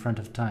subject is in front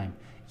of time.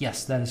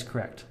 Yes, that is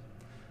correct.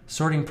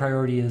 Sorting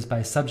priority is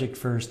by subject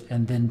first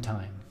and then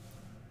time.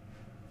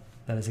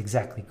 That is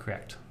exactly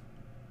correct.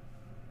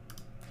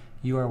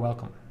 You are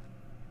welcome.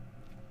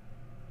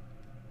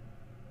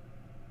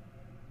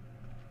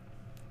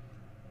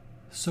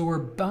 So we're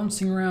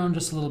bouncing around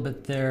just a little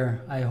bit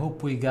there. I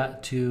hope we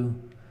got to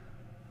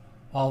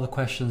all the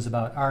questions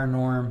about R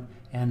norm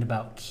and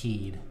about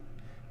keyed.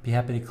 Be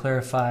happy to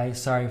clarify.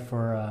 Sorry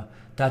for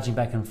dodging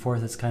back and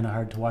forth. It's kind of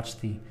hard to watch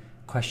the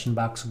question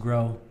box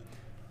grow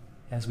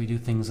as we do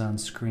things on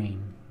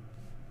screen.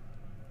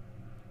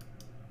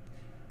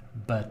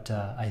 But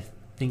I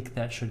think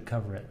that should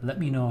cover it. Let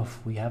me know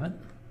if we haven't.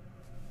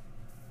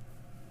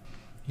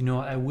 You know,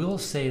 I will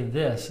say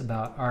this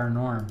about R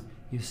norm.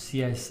 You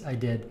see I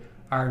did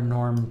R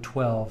norm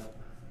 12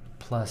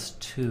 plus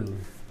 2.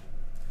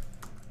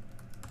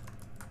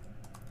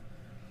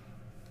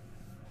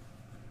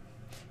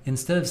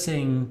 Instead of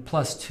saying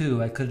plus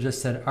 2, I could have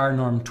just said R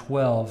norm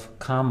 12,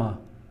 comma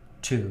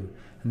 2,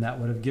 and that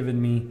would have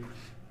given me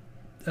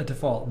a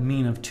default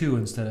mean of 2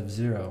 instead of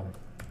 0.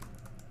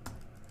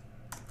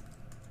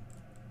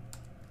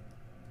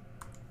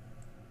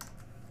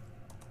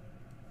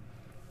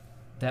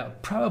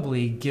 That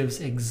probably gives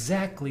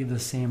exactly the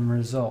same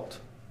result.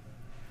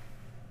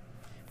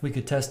 We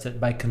could test it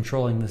by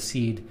controlling the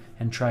seed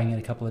and trying it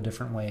a couple of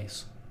different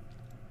ways.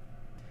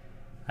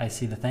 I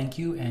see the thank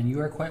you, and you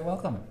are quite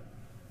welcome.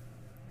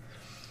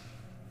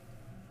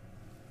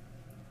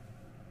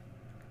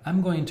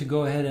 I'm going to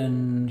go ahead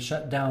and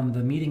shut down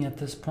the meeting at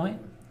this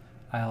point.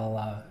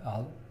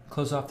 I'll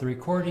close off the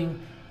recording.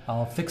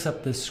 I'll fix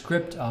up this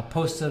script. I'll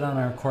post it on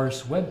our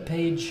course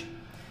webpage,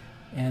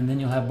 and then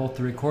you'll have both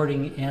the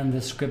recording and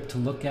the script to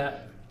look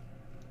at.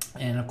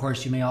 And of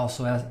course, you may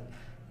also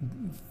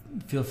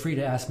feel free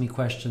to ask me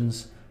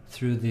questions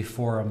through the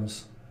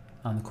forums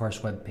on the course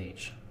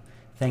webpage.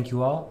 Thank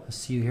you all. I'll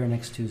see you here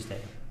next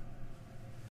Tuesday.